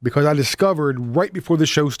because I discovered right before the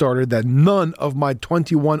show started that none of my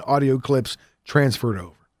 21 audio clips transferred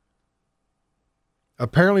over.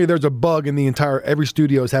 Apparently, there's a bug in every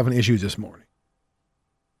studio is having issues this morning.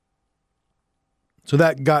 So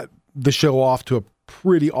that got the show off to a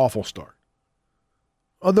pretty awful start.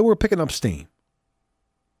 Although we're picking up steam.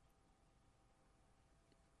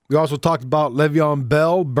 We also talked about Le'Veon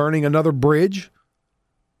Bell burning another bridge,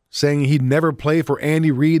 saying he'd never play for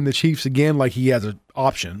Andy Reid and the Chiefs again, like he has an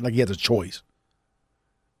option, like he has a choice.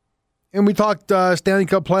 And we talked Stanley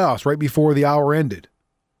Cup playoffs right before the hour ended.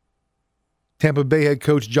 Tampa Bay head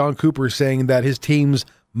coach John Cooper saying that his team's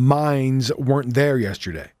minds weren't there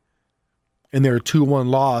yesterday. And their 2-1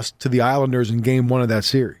 loss to the Islanders in Game 1 of that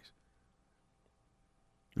series.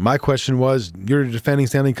 My question was, you're the defending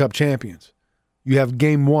Stanley Cup champions. You have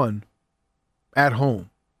Game 1 at home.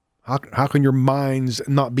 How can your minds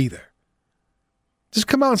not be there? Just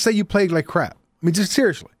come out and say you played like crap. I mean, just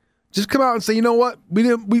seriously. Just come out and say, you know what?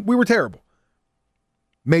 We were terrible.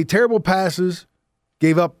 Made terrible passes.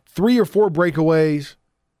 Gave up 3 or 4 breakaways.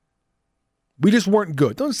 We just weren't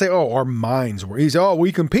good. Don't say, oh, our minds were. He said, oh,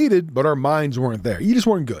 we competed, but our minds weren't there. You just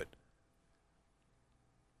weren't good.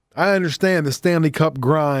 I understand the Stanley Cup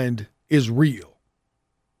grind is real.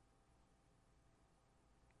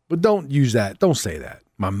 But don't use that. Don't say that.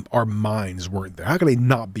 Our minds weren't there. How can they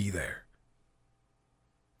not be there?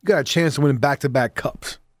 You got a chance to win back-to-back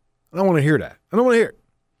cups. I don't want to hear that. I don't want to hear it.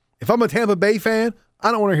 If I'm a Tampa Bay fan,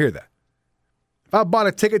 I don't want to hear that. If I bought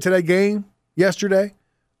a ticket to that game yesterday,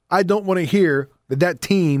 I don't want to hear that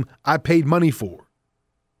team I paid money for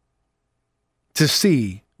to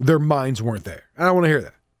see their minds weren't there. I don't want to hear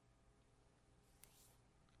that.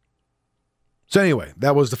 So anyway,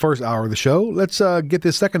 that was the first hour of the show. Let's get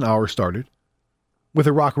this second hour started with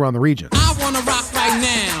a rock around the region. I want to rock right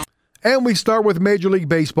now. And we start with Major League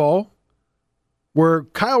Baseball, where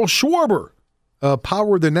Kyle Schwarber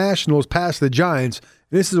powered the Nationals past the Giants.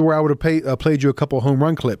 This is where I would have played you a couple home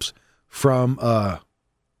run clips from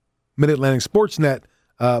Mid-Atlantic Sportsnet,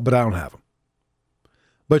 but I don't have them.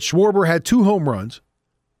 But Schwarber had 2 home runs,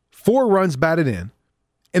 4 runs batted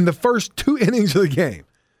in the first 2 innings of the game,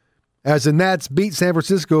 as the Nats beat San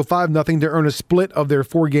Francisco 5-0 to earn a split of their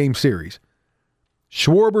 4-game series.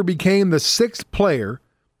 Schwarber became the 6th player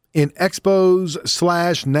in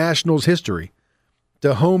Expos/Nationals history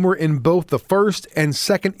to homer in both the first and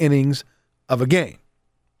second innings of a game.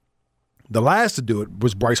 The last to do it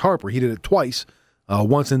was Bryce Harper. He did it twice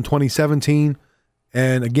once in 2017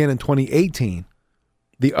 and again in 2018.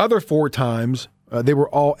 The other 4 times, they were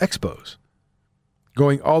all Expos,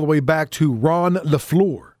 going all the way back to Ron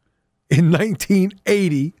LaFleur in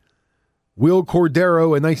 1980, Will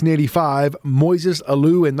Cordero in 1985, Moises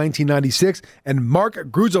Alou in 1996, and Mark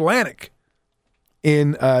Grudzielanek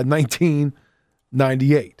in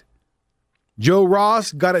 1998. Joe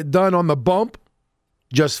Ross got it done on the bump,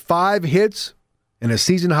 just 5 hits and a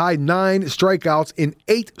season-high 9 strikeouts in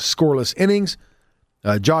 8 scoreless innings.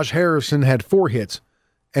 Josh Harrison had 4 hits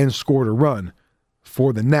and scored a run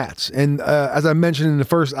for the Nats. And as I mentioned in the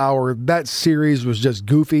first hour, that series was just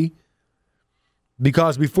goofy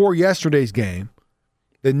because before yesterday's game,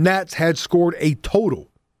 the Nats had scored a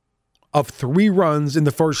total of 3 runs in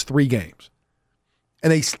the first 3 games,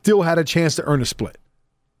 and they still had a chance to earn a split.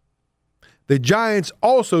 The Giants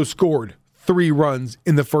also scored 3 runs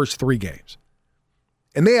in the first 3 games,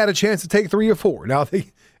 and they had a chance to take 3 or 4. Now,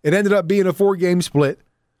 it ended up being a 4-game split.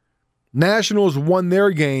 Nationals won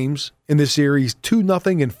their games in the series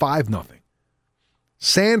 2-0 and 5-0.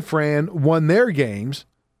 San Fran won their games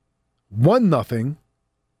 1-0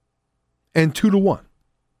 and 2-1.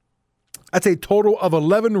 That's a total of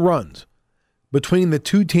 11 runs between the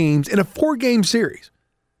 2 teams in a 4-game series.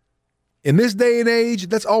 In this day and age,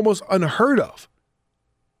 that's almost unheard of.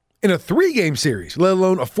 In a 3-game series, let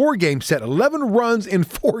alone a 4-game set, 11 runs in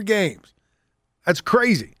 4 games. That's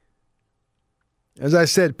crazy. As I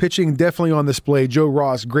said, pitching definitely on display. Joe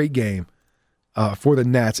Ross, great game for the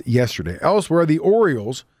Nats yesterday. Elsewhere, the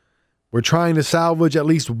Orioles were trying to salvage at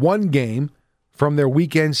least 1 game from their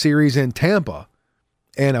weekend series in Tampa.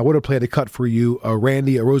 And I would have played a cut for you,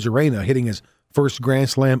 Randy Arozarena hitting his first grand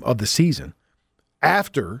slam of the season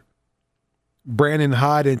after Brandon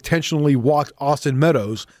Hyde intentionally walked Austin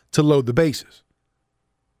Meadows to load the bases.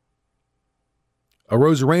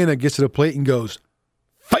 Arozarena gets to the plate and goes,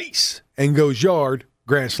 face, and goes yard,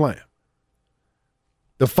 grand slam.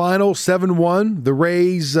 The final 7-1, the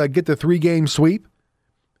Rays get the 3-game sweep,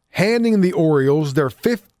 handing the Orioles their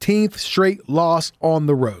 15th straight loss on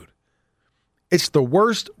the road. It's the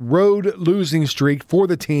worst road losing streak for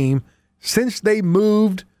the team since they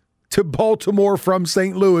moved to Baltimore from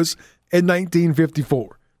St. Louis in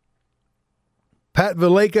 1954. Pat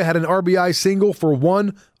Valaika had an RBI single for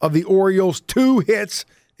one of the Orioles' 2 hits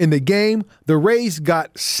in the game. The Rays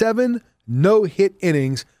got 7 no-hit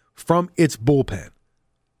innings from its bullpen.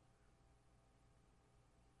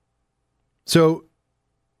 So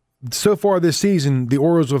far this season, the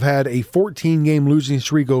Orioles have had a 14-game losing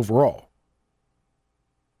streak overall.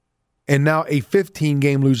 And now a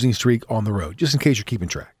 15-game losing streak on the road, just in case you're keeping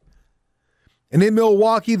track. And in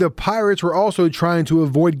Milwaukee, the Pirates were also trying to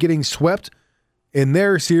avoid getting swept in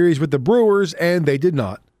their series with the Brewers, and they did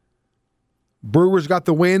not. Brewers got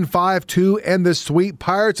the win 5-2 and the sweep.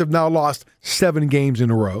 Pirates have now lost 7 games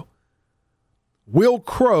in a row. Will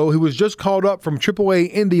Crowe, who was just called up from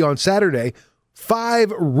AAA Indy on Saturday,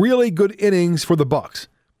 5 really good innings for the Bucks.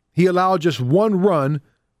 He allowed just 1 run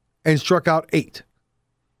and struck out 8.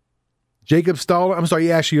 Jacob Stoller,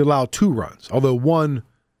 he actually allowed 2 runs, although one,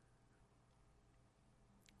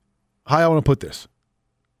 how I want to put this.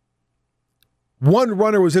 1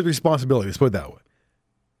 runner was his responsibility, let's put it that way.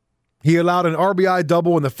 He allowed an RBI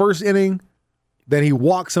double in the first inning, then he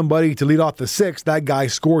walked somebody to lead off the 6th. That guy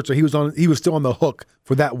scored, so he was still on the hook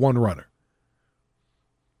for that 1 runner.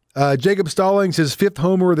 Jacob Stallings, his 5th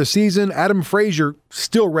homer of the season. Adam Frazier,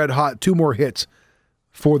 still red hot, 2 more hits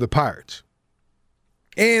for the Pirates.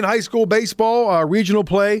 In high school baseball, regional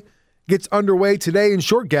play gets underway today in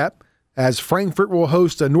Short Gap as Frankfort will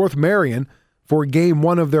host North Marion for Game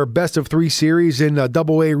 1 of their best-of-3 series in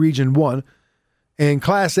AA Region 1. In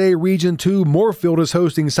Class A Region 2, Moorfield is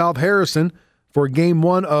hosting South Harrison for Game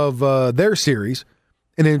 1 of their series.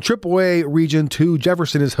 And in AAA Region 2,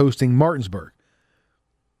 Jefferson is hosting Martinsburg.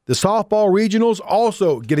 The softball regionals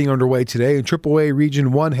also getting underway today. In AAA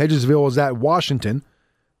Region 1, Hedgesville is at Washington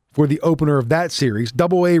for the opener of that series.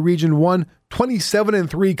 AA Region 1,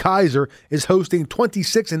 27-3 Kaiser is hosting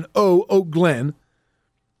 26-0 Oak Glen.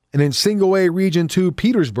 And in Single A Region 2,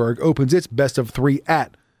 Petersburg opens its best-of-3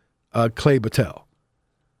 at Clay Battelle.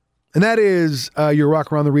 And that is your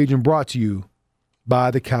Rock Around the Region brought to you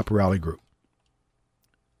by the Caporale Group.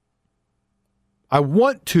 I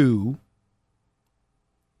want to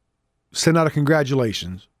send out a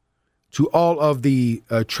congratulations to all of the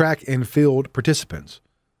track and field participants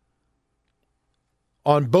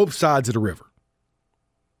on both sides of the river.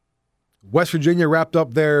 West Virginia wrapped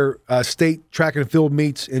up their state track and field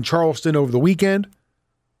meets in Charleston over the weekend.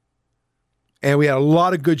 And we had a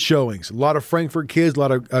lot of good showings. A lot of Frankfort kids, a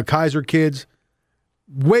lot of Kaiser kids.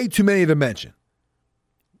 Way too many to mention.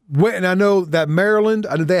 And I know that Maryland,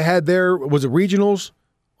 they had was it regionals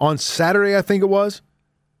on Saturday, I think it was.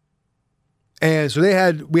 And so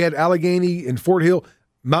we had Allegheny and Fort Hill,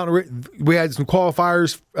 we had some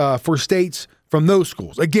qualifiers for states from those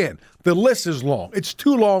schools. Again, the list is long. It's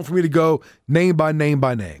too long for me to go name by name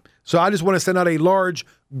by name. So I just want to send out a large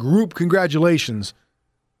group congratulations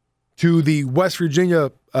to the West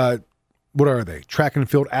Virginia, what are they, track and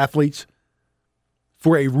field athletes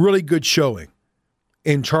for a really good showing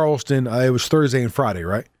in Charleston. It was Thursday and Friday,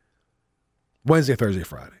 right? Wednesday, Thursday,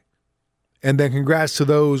 Friday. And then congrats to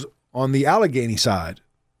those on the Allegheny side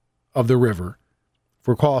of the river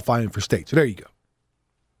for qualifying for state. So there you go.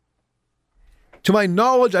 To my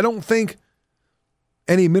knowledge, I don't think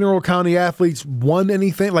any Mineral County athletes won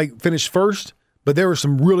anything, like finished first, but there were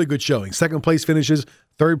some really good showings. Second place finishes,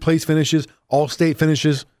 third place finishes, all state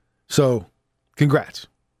finishes. So congrats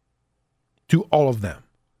to all of them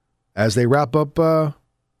as they wrap up the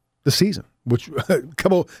season, which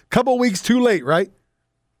couple weeks too late, right?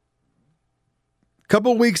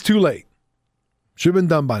 Couple weeks too late. Should have been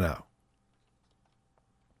done by now.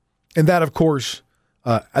 And that, of course,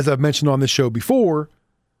 as I've mentioned on this show before,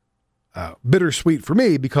 bittersweet for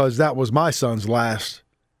me because that was my son's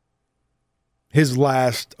his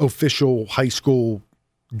last official high school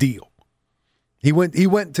deal. He went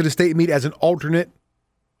to the state meet as an alternate.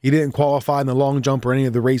 He didn't qualify in the long jump or any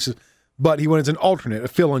of the races, but he went as an alternate, a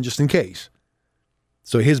fill-in just in case.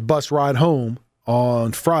 So his bus ride home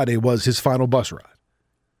on Friday was his final bus ride.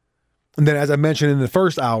 And then, as I mentioned in the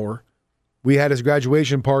first hour, we had his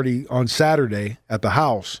graduation party on Saturday at the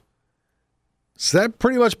house. So that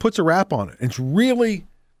pretty much puts a wrap on it. It's really,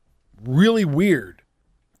 really weird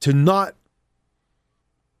to not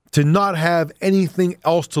have anything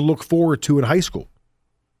else to look forward to in high school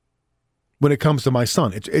when it comes to my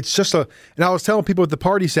son. It's just and I was telling people at the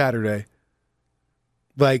party Saturday,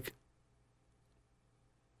 like,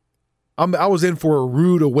 I was in for a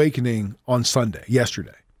rude awakening on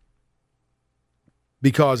yesterday.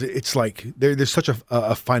 Because it's like there's such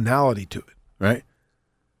a finality to it, right?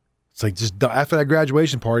 It's like just after that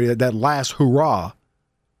graduation party, that last hurrah,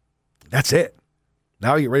 that's it.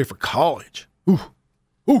 Now you get ready for college. Ooh.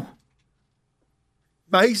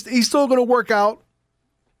 Now he's still going to work out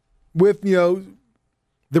with, the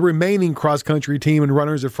remaining cross-country team and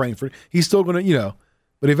runners at Frankfurt. He's still going to,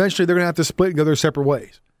 but eventually they're going to have to split and go their separate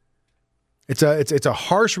ways. It's a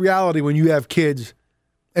harsh reality when you have kids.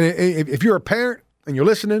 And if you're a parent, and you're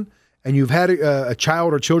listening, and you've had a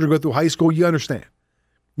child or children go through high school, you understand.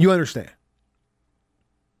 You understand.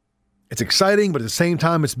 It's exciting, but at the same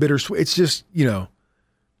time, it's bittersweet. It's just, and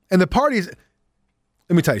the parties,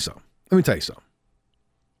 let me tell you something.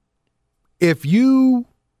 If you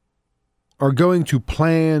are going to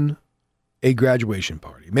plan a graduation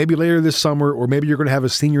party, maybe later this summer, or maybe you're going to have a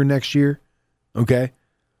senior next year, okay?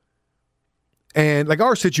 And like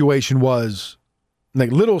our situation was, like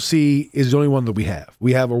little C is the only one that we have.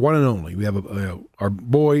 We have a one and only. We have our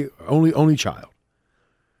boy, only child.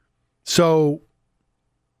 So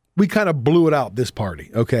we kind of blew it out this party,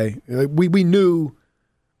 okay? We knew,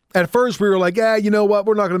 at first we were like, you know what?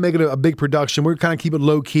 We're not going to make it a big production. We're kind of keep it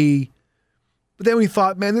low key. But then we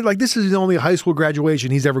thought, man, this is the only high school graduation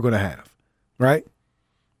he's ever going to have, right?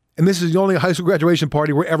 And this is the only high school graduation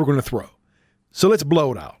party we're ever going to throw. So let's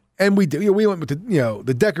blow it out. And we did. We went with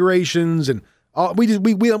the decorations and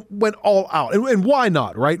we went all out. And why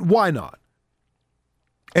not, right? Why not?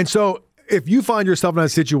 And so if you find yourself in that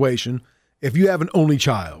situation, if you have an only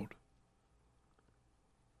child,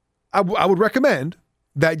 I would recommend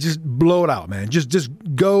that just blow it out, man. Just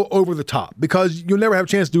go over the top because you'll never have a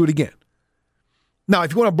chance to do it again. Now,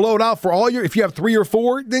 if you want to blow it out for if you have 3 or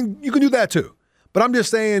 4, then you can do that too. But I'm just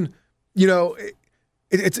saying,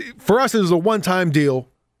 it's for us, it was a one-time deal.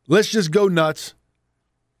 Let's just go nuts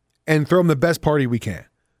and throw them the best party we can.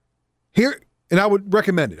 Here, and I would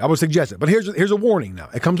recommend it. I would suggest it. But here's a warning now.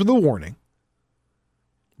 It comes with a warning.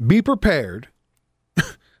 Be prepared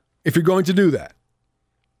if you're going to do that.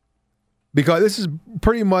 Because this is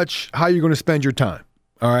pretty much how you're going to spend your time.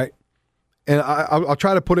 All right? And I'll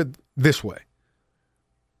try to put it this way.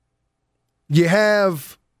 You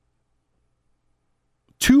have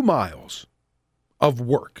 2 miles of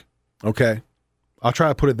work, okay? I'll try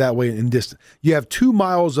to put it that way in distance. You have 2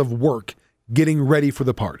 miles of work getting ready for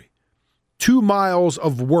the party. 2 miles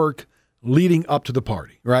of work leading up to the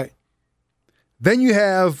party, right? Then you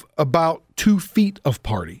have about 2 feet of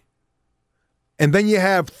party. And then you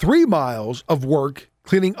have 3 miles of work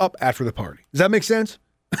cleaning up after the party. Does that make sense?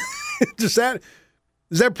 Does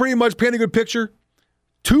that pretty much paint a good picture?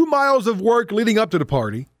 2 miles of work leading up to the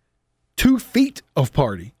party, 2 feet of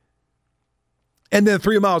party, and then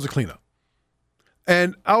 3 miles of cleanup.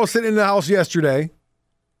 And I was sitting in the house yesterday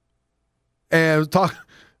and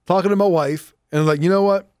talking to my wife, and I was like, you know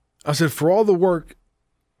what? I said, for all the work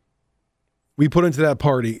we put into that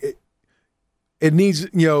party, it needs,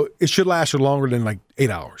 it should last longer than like 8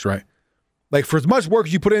 hours, right? Like for as much work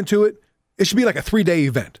as you put into it, it should be like a 3-day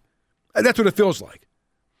event. That's what it feels like.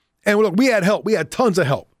 And look, we had help. We had tons of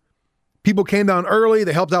help. People came down early.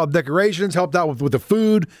 They helped out with decorations, helped out with the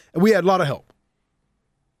food, and we had a lot of help.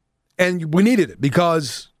 And we needed it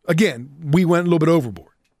because, again, we went a little bit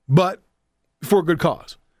overboard, but for a good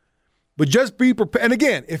cause. But just be prepared. And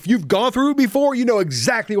again, if you've gone through it before, you know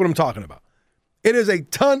exactly what I'm talking about. It is a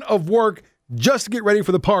ton of work just to get ready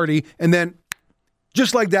for the party, and then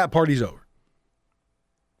just like that, party's over.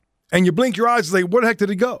 And you blink your eyes and say, where the heck did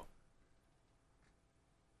it go?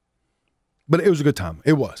 But it was a good time.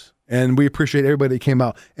 It was. And we appreciate everybody that came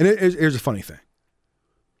out. And here's a funny thing.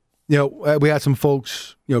 We had some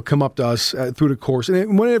folks, come up to us through the course.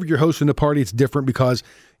 And whenever you're hosting a party, it's different because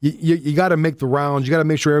you got to make the rounds. You got to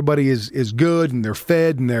make sure everybody is good and they're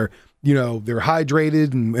fed and they're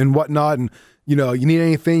hydrated and whatnot. And, you need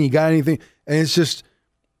anything, you got anything. And it's just,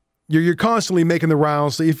 you're constantly making the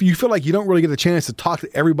rounds. So if you feel like you don't really get a chance to talk to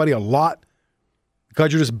everybody a lot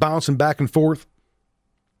because you're just bouncing back and forth.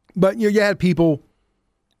 But, you had people,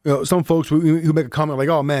 some folks who make a comment like,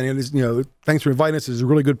 oh, man, thanks for inviting us. This is a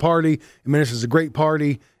really good party. I mean, this is a great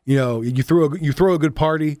party. You throw a good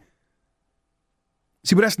party.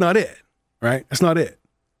 See, but that's not it, right? That's not it.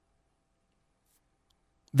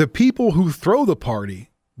 The people who throw the party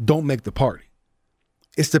don't make the party.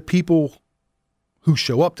 It's the people who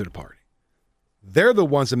show up to the party. They're the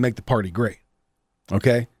ones that make the party great,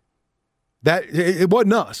 okay? It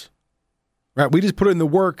wasn't us. Right, we just put in the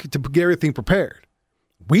work to get everything prepared.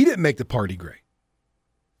 We didn't make the party great.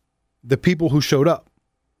 The people who showed up,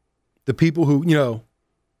 the people who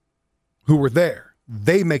were there,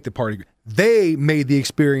 they make the party great. They made the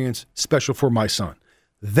experience special for my son.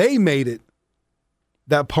 They made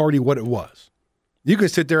that party what it was. You can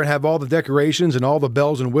sit there and have all the decorations and all the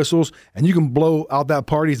bells and whistles, and you can blow out that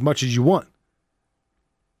party as much as you want.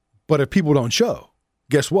 But if people don't show,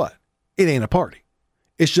 guess what? It ain't a party.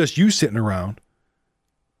 It's just you sitting around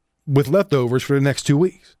with leftovers for the next 2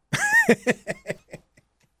 weeks.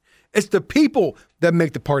 It's the people that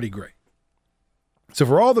make the party great. So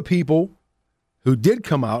for all the people who did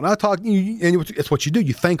come out, and I talk, and it's what you do.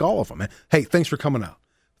 You thank all of them, man. Hey, thanks for coming out.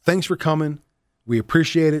 Thanks for coming. We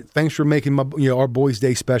appreciate it. Thanks for making our boys'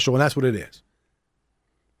 day special, and that's what it is.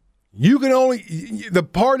 The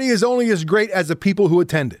party is only as great as the people who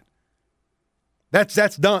attend it. That's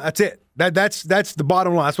done. That's it. That's the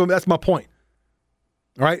bottom line. That's my point.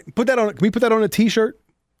 All right, put that on. Can we put that on a T-shirt?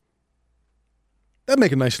 That'd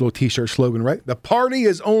make a nice little T-shirt slogan, right? The party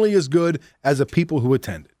is only as good as the people who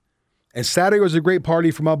attend it. And Saturday was a great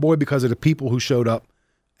party for my boy because of the people who showed up.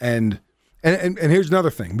 And here's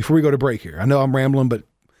another thing before we go to break here. I know I'm rambling, but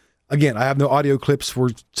again, I have no audio clips for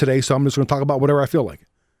today, so I'm just going to talk about whatever I feel like.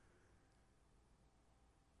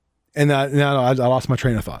 And I lost my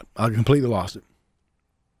train of thought. I completely lost it.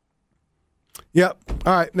 Yep.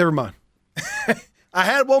 All right. Never mind. I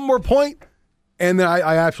had one more point, and then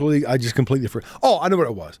I just completely forgot. Oh, I know what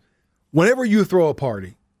it was. Whenever you throw a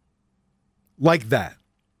party like that,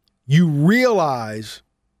 you realize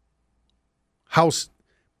how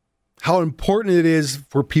important it is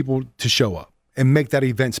for people to show up and make that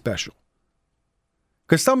event special.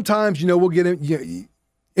 Because sometimes, we'll get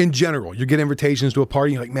in general, you get invitations to a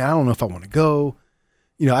party. You're like, man, I don't know if I want to go.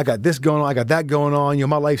 I got this going on. I got that going on.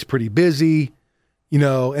 My life's pretty busy.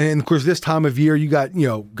 And of course, this time of year, you got,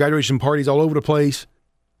 graduation parties all over the place.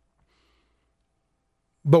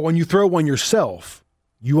 But when you throw one yourself,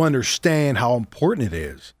 you understand how important it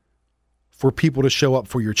is for people to show up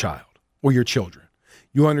for your child or your children.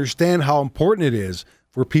 You understand how important it is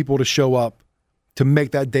for people to show up to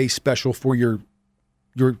make that day special for your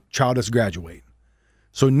child that's graduating.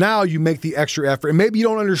 So now you make the extra effort. And maybe you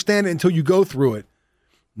don't understand it until you go through it.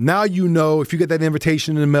 Now if you get that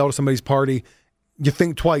invitation in the mail to somebody's party, you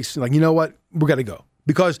think twice, like, you know what? We got to go.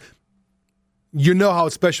 Because you know how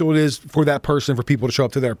special it is for that person, for people to show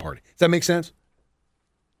up to their party. Does that make sense?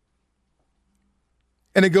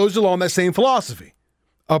 And it goes along that same philosophy.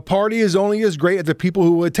 A party is only as great as the people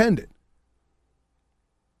who attend it.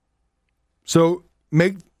 So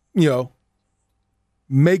make the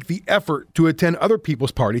effort to attend other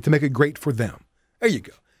people's party to make it great for them. There you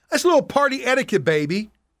go. That's a little party etiquette,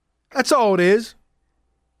 baby. That's all it is.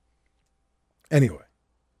 Anyway,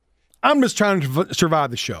 I'm just trying to survive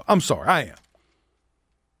the show. I'm sorry, I am.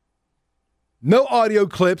 No audio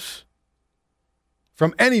clips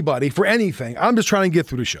from anybody for anything. I'm just trying to get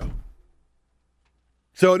through the show.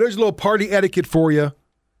 So there's a little party etiquette for you.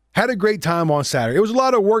 Had a great time on Saturday. It was a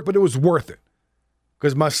lot of work, but it was worth it.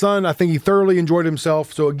 Because my son, I think he thoroughly enjoyed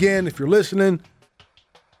himself. So again, if you're listening,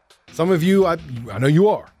 some of you, I know you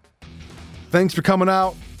are. Thanks for coming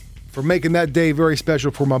out, for making that day very special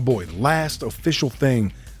for my boy. The last official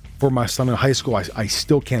thing for my son in high school. I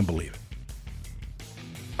still can't believe it.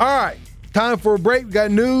 All right, time for a break. We got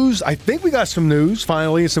news. I think we got some news,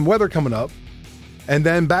 finally, and some weather coming up. And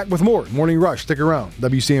then back with more. Morning Rush. Stick around.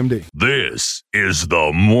 WCMD. This is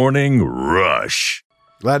the Morning Rush.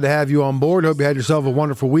 Glad to have you on board. Hope you had yourself a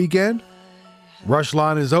wonderful weekend. Rush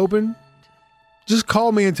line is open. Just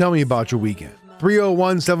call me and tell me about your weekend.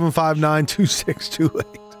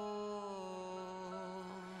 301-759-2628.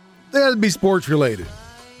 They have to be sports related.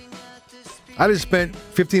 I just spent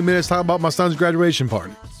 15 minutes talking about my son's graduation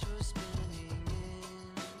party.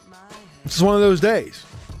 It's just one of those days.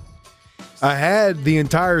 I had the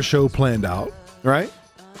entire show planned out, right?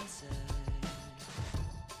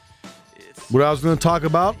 What I was going to talk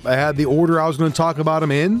about, I had the order I was going to talk about them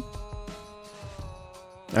in.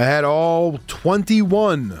 I had all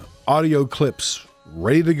 21 audio clips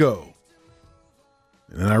ready to go.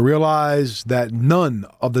 And then I realized that none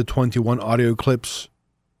of the 21 audio clips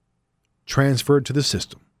transferred to the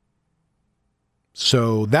system.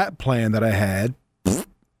 So that plan that I had,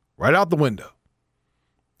 right out the window.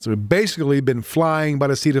 So I've basically been flying by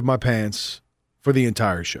the seat of my pants for the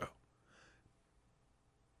entire show.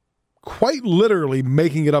 Quite literally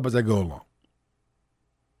making it up as I go along.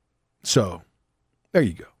 So, there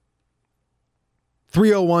you go.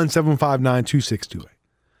 301-759-2628.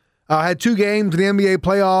 I had two games in the NBA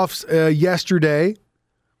playoffs yesterday.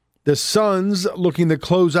 The Suns looking to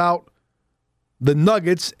close out the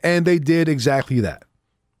Nuggets, and they did exactly that.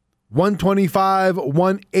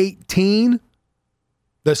 125-118.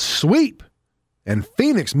 The sweep. And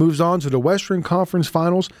Phoenix moves on to the Western Conference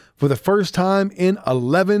Finals for the first time in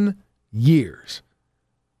 11 years.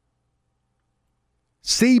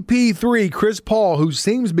 CP3, Chris Paul, who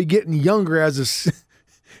seems to be getting younger as the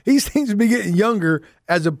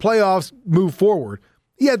playoffs move forward.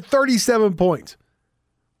 He had 37 points.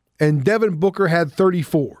 And Devin Booker had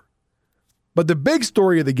 34. But the big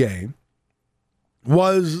story of the game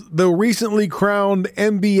was the recently crowned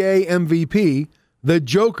NBA MVP, the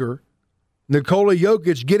Joker, Nikola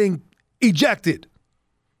Jokic, getting ejected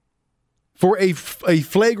for a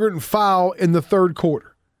flagrant foul in the third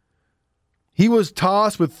quarter. He was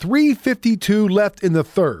tossed with 3:52 left in the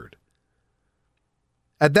third.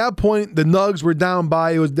 At that point, the Nugs were down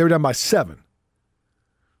by 7.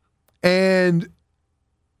 And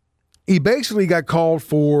he basically got called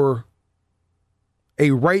for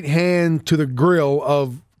a right hand to the grill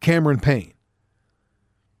of Cameron Payne.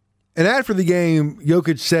 And after the game,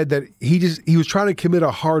 Jokic said that he was trying to commit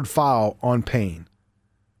a hard foul on Payne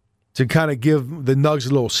to kind of give the Nugs a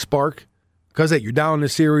little spark. Because, hey, you're down in the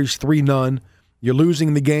series 3-0. You're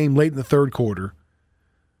losing the game late in the third quarter.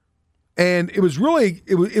 And it was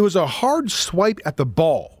a hard swipe at the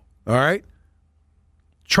ball, all right?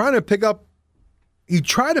 He tried to pick up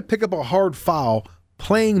a hard foul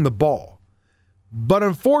playing the ball. But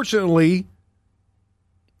unfortunately,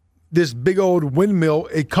 this big old windmill,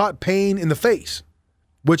 it caught Payne in the face,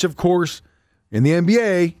 which, of course, in the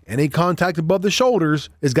NBA, any contact above the shoulders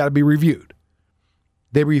has got to be reviewed.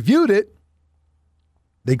 They reviewed it.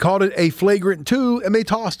 They called it a flagrant 2, and they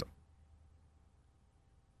tossed him.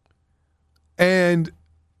 And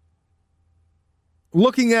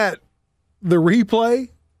looking at the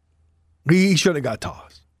replay, he should have got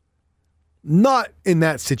tossed. Not in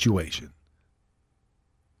that situation.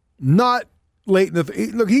 Not late in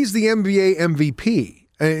the look, he's the NBA MVP.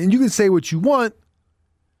 And you can say what you want,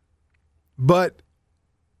 but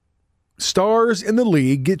stars in the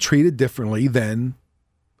league get treated differently than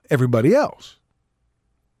everybody else.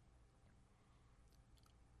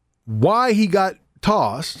 Why he got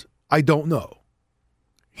tossed, I don't know.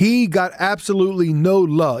 He got absolutely no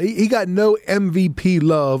love. He got no MVP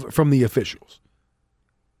love from the officials.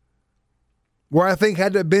 Where I think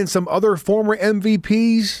had there been some other former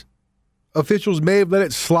MVPs, officials may have let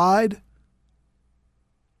it slide.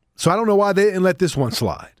 So I don't know why they didn't let this one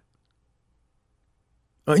slide.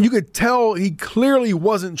 You could tell he clearly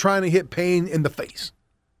wasn't trying to hit Payne in the face.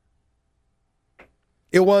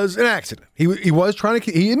 It was an accident. He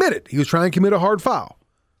admitted he was trying to commit a hard foul,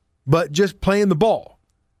 but just playing the ball.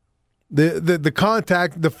 The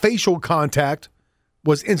contact, the facial contact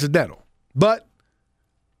was incidental. But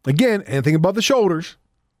again, anything above the shoulders.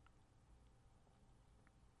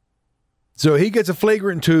 So he gets a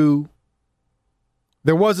flagrant 2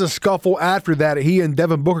 There was a scuffle after that. He and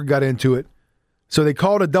Devin Booker got into it. So they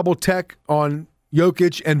called a double tech on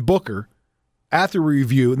Jokic and Booker after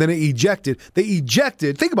review, and then they ejected.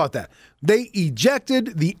 Think about that. They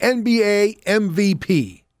ejected the NBA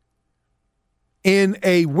MVP in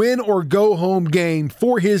a win-or-go-home game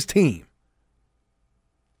for his team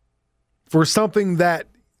for something that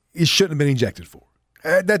he shouldn't have been ejected for.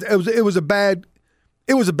 It was a bad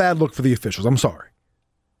look for the officials. I'm sorry.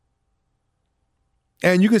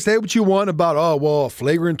 And you can say what you want about, a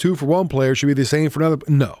flagrant 2 for one player should be the same for another.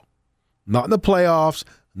 No. Not in the playoffs.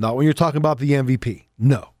 Not when you're talking about the MVP.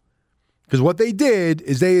 No. Because what they did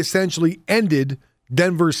is they essentially ended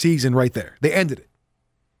Denver's season right there. They ended it.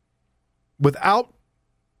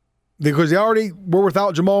 Because they already were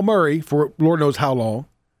without Jamal Murray for Lord knows how long.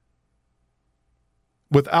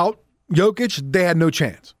 Without Jokic, they had no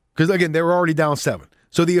chance. Because, again, they were already down 7.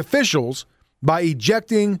 So the officials, by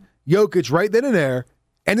ejecting Jokic right then and there,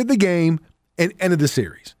 ended the game and ended the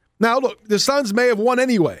series. Now, look, the Suns may have won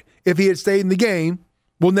anyway. If he had stayed in the game,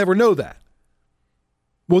 we'll never know that.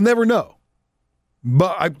 We'll never know.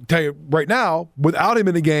 But I tell you right now, without him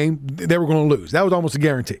in the game, they were going to lose. That was almost a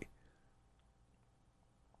guarantee.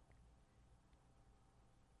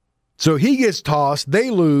 So he gets tossed,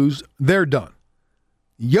 they lose, they're done.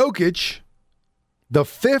 Jokic, the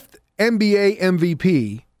 5th NBA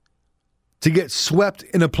MVP to get swept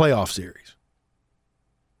in a playoff series.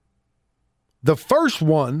 The first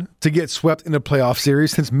one to get swept in a playoff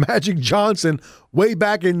series since Magic Johnson way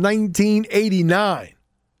back in 1989.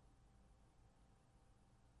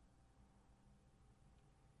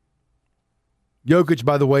 Jokic,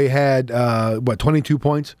 by the way, had, 22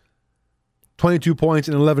 points? 22 points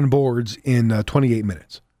and 11 boards in 28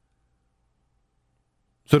 minutes.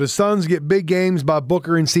 So the Suns get big games by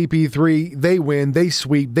Booker and CP3. They win, they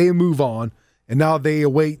sweep, they move on, and now they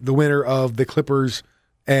await the winner of the Clippers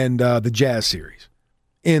and the Jazz series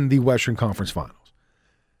in the Western Conference Finals.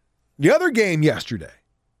 The other game yesterday,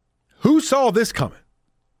 who saw this coming?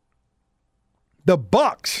 The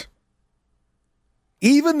Bucks.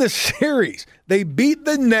 Even the series, they beat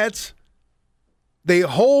the Nets. They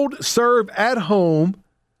hold serve at home.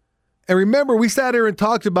 And remember, we sat here and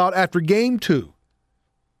talked about after game 2,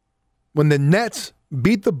 when the Nets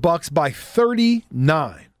beat the Bucks by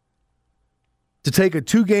 39 to take a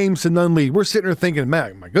 2-0 lead. We're sitting there thinking,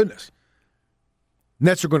 man, my goodness.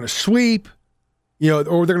 Nets are going to sweep, or they're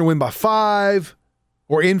going to win by 5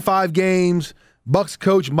 or in 5 games. Bucks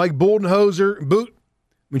coach Mike Budenholzer. Let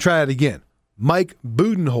me try that again. Mike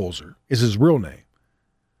Budenholzer is his real name.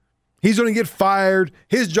 He's going to get fired.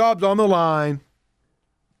 His job's on the line.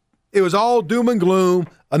 It was all doom and gloom.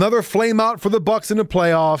 Another flame out for the Bucks in the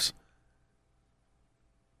playoffs.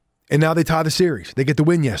 And now they tie the series. They get the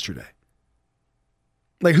win yesterday.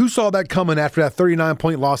 Like, who saw that coming after that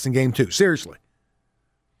 39-point loss in game 2? Seriously.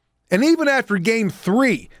 And even after game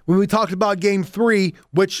 3, when we talked about game 3,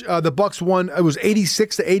 which the Bucks won, it was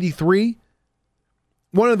 86-83.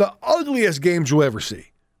 One of the ugliest games you'll ever see.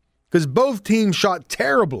 Because both teams shot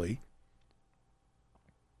terribly.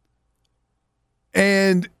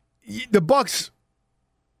 And the Bucks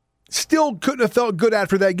still couldn't have felt good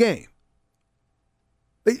after that game.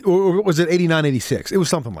 Or was it 89-86? It was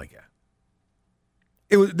something like that.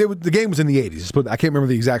 The game was in the 80s, but I can't remember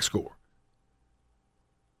the exact score.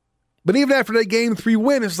 But even after that game 3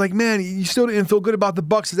 win, it's like, man, you still didn't feel good about the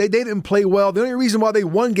Bucks. They didn't play well. The only reason why they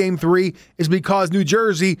won game 3 is because New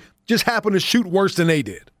Jersey just happened to shoot worse than they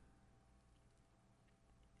did.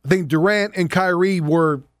 I think Durant and Kyrie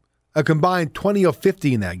were a combined 20 of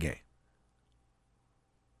 50 in that game.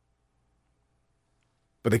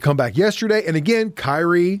 But they come back yesterday, and again,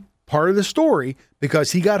 Kyrie, part of the story,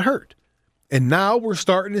 because he got hurt. And now we're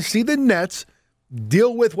starting to see the Nets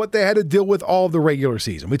deal with what they had to deal with all of the regular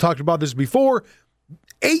season. We talked about this before.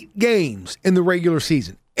 8 games in the regular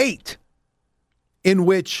season. 8 in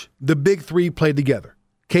which the big 3 played together.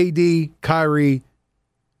 KD, Kyrie,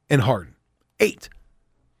 and Harden. 8.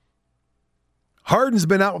 Harden's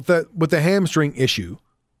been out with the hamstring issue.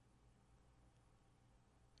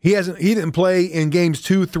 He didn't play in games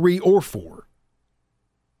 2, 3, or 4.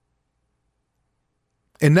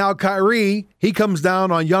 And now Kyrie, he comes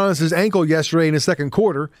down on Giannis's ankle yesterday in the second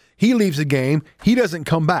quarter. He leaves the game. He doesn't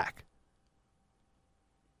come back.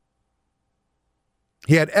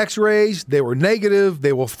 He had x-rays. They were negative.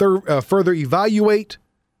 They will further evaluate.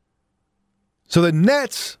 So the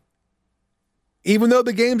Nets, even though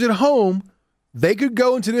the game's at home, they could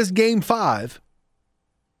go into this game 5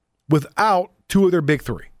 without 2 of their big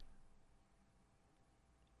 3.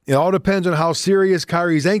 It all depends on how serious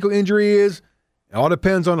Kyrie's ankle injury is. It all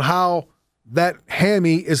depends on how that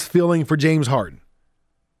hammy is feeling for James Harden.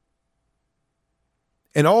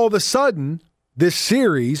 And all of a sudden, this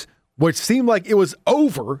series, which seemed like it was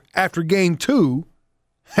over after game 2,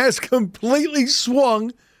 has completely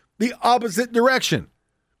swung the opposite direction.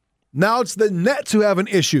 Now it's the Nets who have an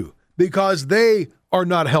issue because they are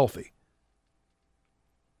not healthy.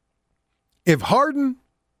 If Harden,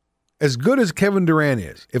 as good as Kevin Durant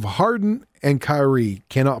is, if Harden and Kyrie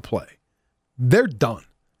cannot play, they're done.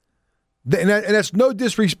 And that's no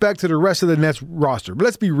disrespect to the rest of the Nets roster, but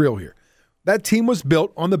let's be real here. That team was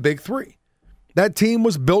built on the big three. That team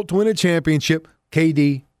was built to win a championship.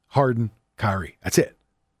 KD, Harden, Kyrie. That's it.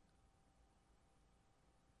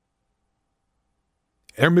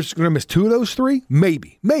 They're going to miss 2 of those 3?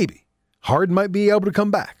 Maybe. Harden might be able to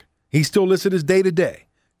come back. He's still listed as day-to-day.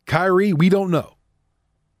 Kyrie, we don't know.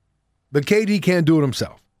 But KD can't do it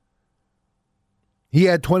himself. He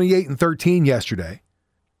had 28 and 13 yesterday.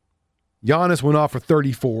 Giannis went off for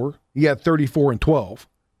 34. He had 34 and 12.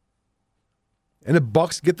 And the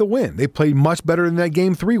Bucks get the win. They played much better than that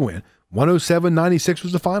Game 3 win. 107-96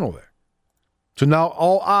 was the final there. So now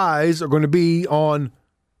all eyes are going to be on,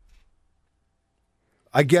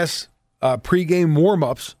 I guess, pregame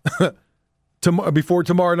warm-ups before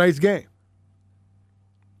tomorrow night's game.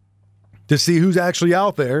 To see who's actually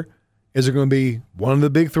out there. Is it going to be one of the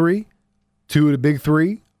big 3, 2 of the big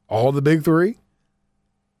 3, all the big 3?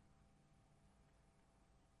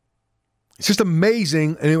 It's just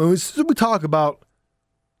amazing. And we talk about,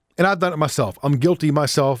 and I've done it myself. I'm guilty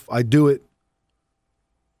myself. I do it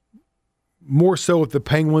more so with the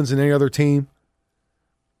Penguins than any other team.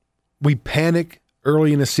 We panic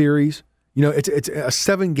early in a series. You know, it's a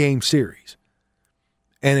 7-game series.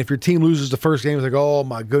 And if your team loses the first game, it's like, oh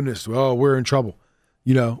my goodness, oh, we're in trouble.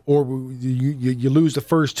 You know, or you lose the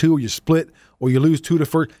first 2, or you split, or you lose 2 to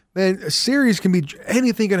first. Man, a series can be,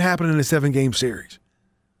 anything can happen in a 7-game series.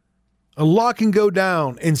 A lot can go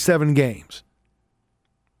down in 7 games.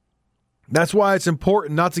 That's why it's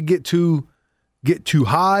important not to get too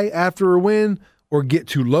high after a win or get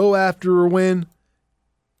too low after a win.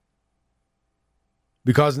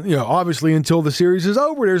 Because, you know, obviously until the series is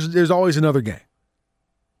over, there's always another game.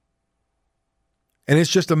 And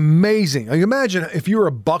it's just amazing. Like, imagine if you were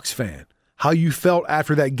a Bucks fan, how you felt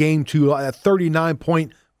after that Game 2, that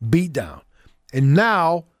 39-point beatdown. And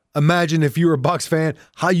now, imagine if you're a Bucks fan,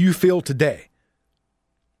 how you feel today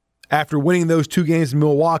after winning those 2 games in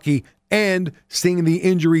Milwaukee and seeing the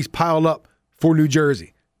injuries piled up for New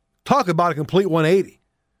Jersey. Talk about a complete 180.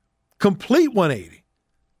 Complete 180.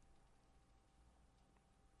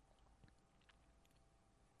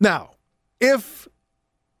 Now, if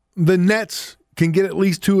the Nets can get at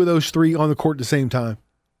least 2 of those 3 on the court at the same time,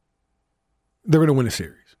 they're going to win a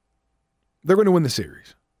series. They're going to win the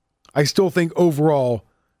series. I still think overall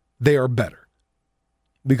they are better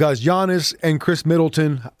because Giannis and Chris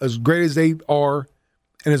Middleton, as great as they are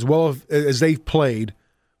and as well as they've played,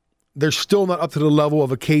 they're still not up to the level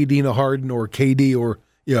of a KD and a Harden or a KD or,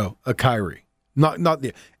 you know, a Kyrie. Not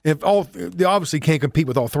if all they obviously can't compete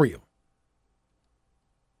with all 3 of them.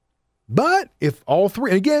 But if all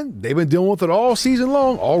 3, and again, they've been dealing with it all season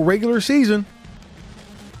long, all regular season.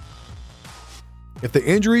 If the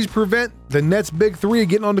injuries prevent the Nets' big 3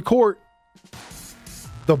 getting on the court,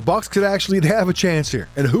 the Bucks could actually have a chance here.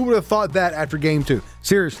 And who would have thought that after Game 2?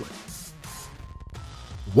 Seriously.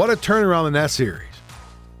 What a turnaround in that series.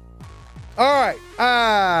 All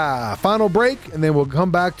right. Final break, and then we'll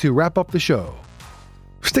come back to wrap up the show.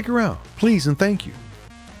 Stick around, please, and thank you.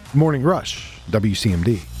 Morning Rush,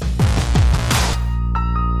 WCMD.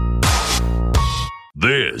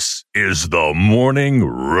 This is the Morning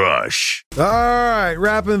Rush. All right,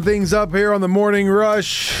 wrapping things up here on the Morning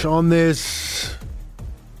Rush on this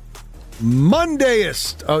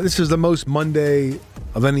Monday-ist. Oh, this is the most Monday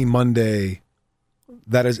of any Monday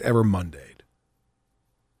that has ever Mondayed.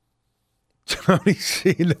 Tony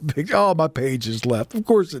seen the big. Oh, my page is left. Of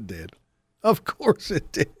course it did. Of course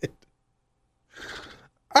it did.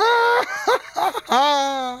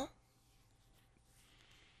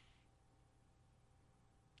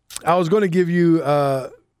 I was going to give you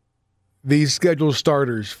these scheduled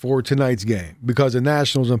starters for tonight's game because the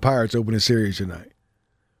Nationals and Pirates open a series tonight.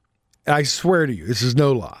 And I swear to you, this is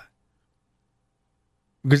no lie.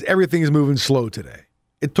 Because everything is moving slow today.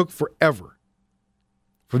 It took forever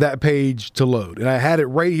for that page to load. And I had it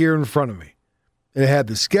right here in front of me. And it had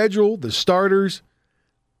the schedule, the starters.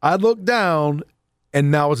 I looked down,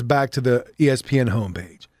 and now it's back to the ESPN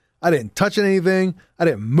homepage. I didn't touch anything. I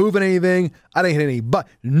didn't move anything. I didn't hit any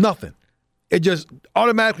nothing. It just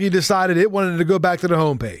automatically decided it wanted to go back to the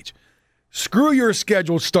homepage. Screw your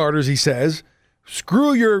scheduled starters, he says.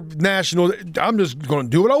 Screw your national. I'm just going to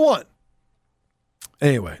do what I want.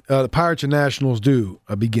 Anyway, the Pirates and Nationals do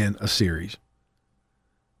begin a series.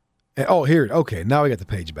 And, here. Okay, now we got the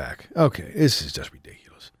page back. Okay, this is just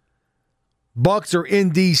ridiculous. Bucks are in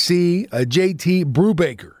D.C. JT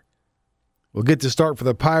Brubaker will get to start for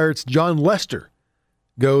the Pirates. John Lester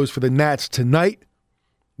goes for the Nats tonight.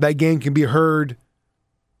 That game can be heard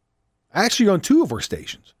actually on two of our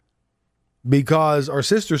stations because our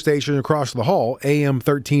sister station across the hall, AM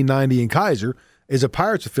 1390 in Kaiser, is a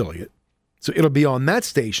Pirates affiliate. So it'll be on that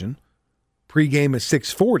station, pregame at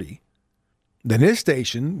 6:40. Then his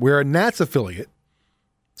station, we're a Nats affiliate.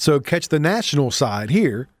 So catch the national side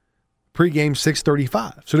here, pregame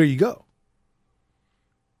 6:35. So there you go.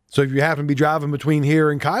 So if you happen to be driving between here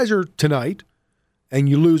and Kaiser tonight and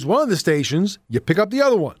you lose one of the stations, you pick up the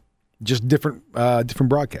other one. Just different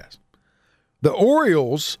broadcast. The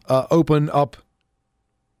Orioles open up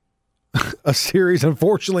a series,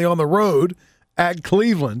 unfortunately, on the road at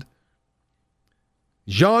Cleveland.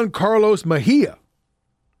 Giancarlo Mejia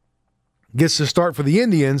gets to start for the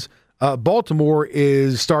Indians. Baltimore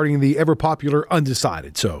is starting the ever-popular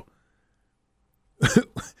undecided. So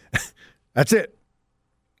that's it.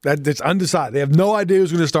 That's undecided. They have no idea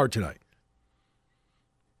who's going to start tonight.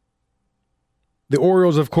 The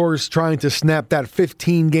Orioles, of course, trying to snap that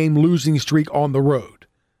 15-game losing streak on the road,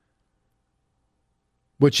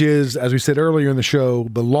 which is, as we said earlier in the show,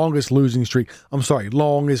 the longest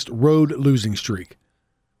road losing streak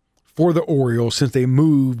for the Orioles since they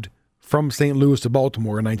moved from St. Louis to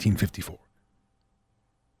Baltimore in 1954.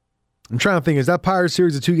 I'm trying to think, is that Pirates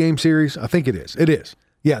series a 2-game series? I think it is. It is.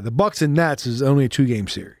 Yeah, the Bucks and Nats is only a 2-game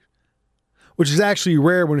series, which is actually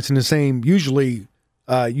rare when it's in the same, usually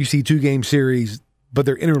you see 2-game series, but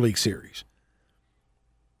they're interleague series.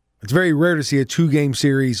 It's very rare to see a 2-game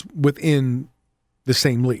series within the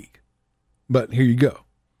same league. But here you go.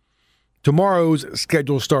 Tomorrow's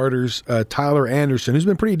scheduled starters, Tyler Anderson, who's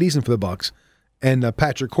been pretty decent for the Bucks, and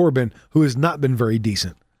Patrick Corbin, who has not been very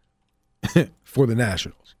decent for the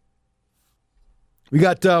Nationals. We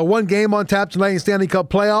got one game on tap tonight in Stanley Cup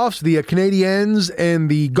playoffs. The Canadiens and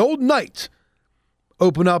the Golden Knights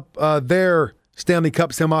open up their Stanley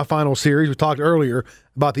Cup semifinal series. We talked earlier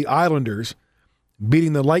about the Islanders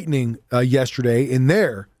beating the Lightning yesterday in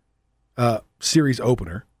their series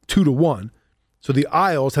opener, 2-1. So the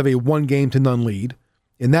Isles have a 1-game-to-none lead.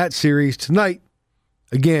 In that series tonight,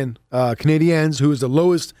 again, Canadiens, who is the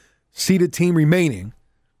lowest seeded team remaining,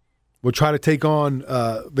 will try to take on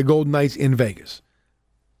the Golden Knights in Vegas.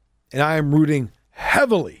 And I am rooting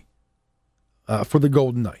heavily for the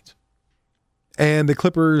Golden Knights. And the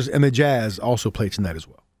Clippers and the Jazz also play tonight as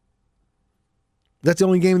well. That's the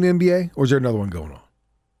only game in the NBA, or is there another one going on?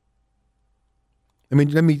 I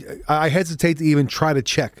mean, I hesitate to even try to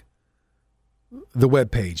check the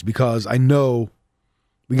webpage because I know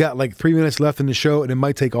we got like 3 minutes left in the show and it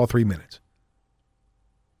might take all 3 minutes.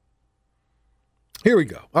 Here we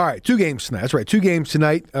go. All right, 2 games tonight. That's right, 2 games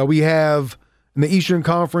tonight. We have in the Eastern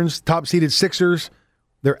Conference, top-seeded Sixers.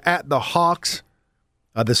 They're at the Hawks.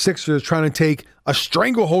 The Sixers trying to take a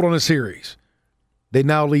stranglehold on a series. They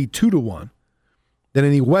now lead 2-1. Then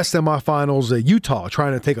in the West semifinals, Utah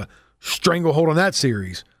trying to take a stranglehold on that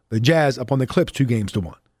series. The Jazz up on the Clips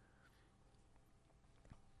 2-1.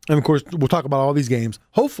 And, of course, we'll talk about all these games,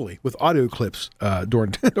 hopefully, with audio clips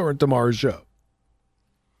during tomorrow's show.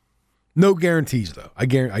 No guarantees, though. I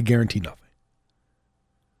guarantee nothing.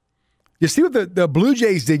 You see what the Blue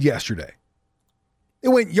Jays did yesterday? They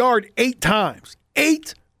went yard 8 times.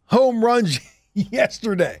 8 home runs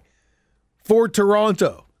yesterday for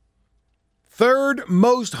Toronto. 3rd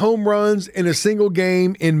most home runs in a single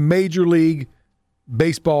game in Major League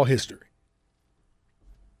Baseball history.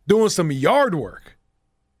 Doing some yard work.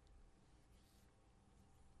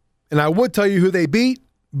 And I would tell you who they beat,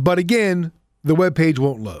 but again, the webpage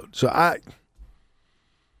won't load. So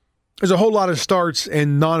there's a whole lot of starts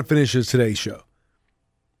and non-finishes today's show.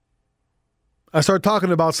 I start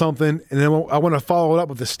talking about something, and then I want to follow it up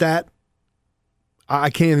with a stat. I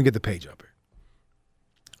can't even get the page up here.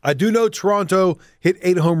 I do know Toronto hit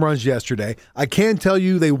 8 home runs yesterday. I can tell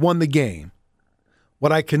you they won the game.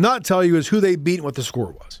 What I cannot tell you is who they beat and what the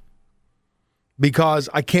score was, because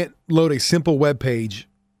I can't load a simple web page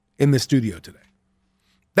in the studio today.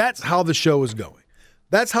 That's how the show is going.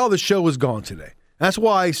 That's how the show has gone today. That's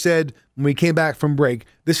why I said when we came back from break,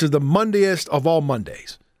 this is the Monday-ist of all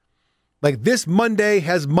Mondays. Like this Monday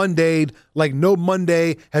has Mondayed like no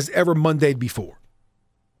Monday has ever Mondayed before.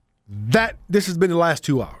 This has been the last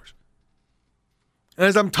 2 hours. And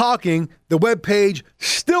as I'm talking, the webpage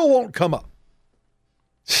still won't come up.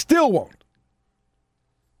 Still won't.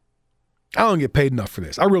 I don't get paid enough for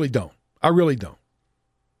this. I really don't.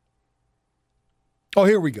 Oh,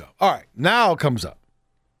 here we go. All right, now it comes up.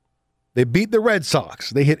 They beat the Red Sox.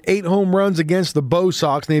 They hit 8 home runs against the Bo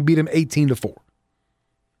Sox, and they beat them 18-4.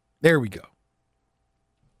 There we go.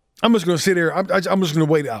 I'm just going to sit here. I'm just going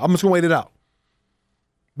to wait it out. I'm just going to wait it out.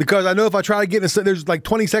 Because I know if I try to get in, there's like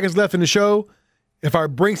 20 seconds left in the show. If I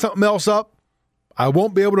bring something else up, I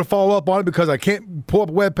won't be able to follow up on it because I can't pull up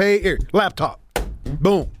a web page. Here, laptop.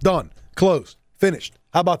 Boom. Done. Closed. Finished.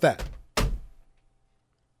 How about that?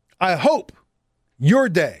 I hope your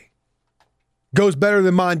day goes better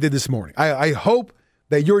than mine did this morning. I hope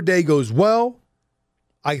that your day goes well.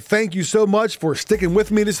 I thank you so much for sticking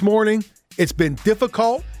with me this morning. It's been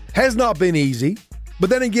difficult. Has not been easy. But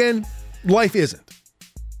then again, life isn't.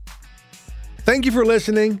 Thank you for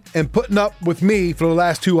listening and putting up with me for the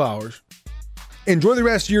last 2 hours. Enjoy the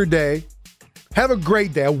rest of your day. Have a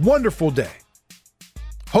great day, a wonderful day.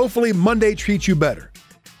 Hopefully Monday treats you better.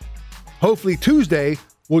 Hopefully Tuesday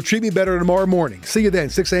will treat me better tomorrow morning. See you then,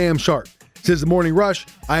 6 a.m. sharp. This is The Morning Rush.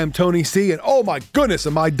 I am Tony C. And oh my goodness,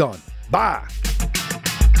 am I done. Bye.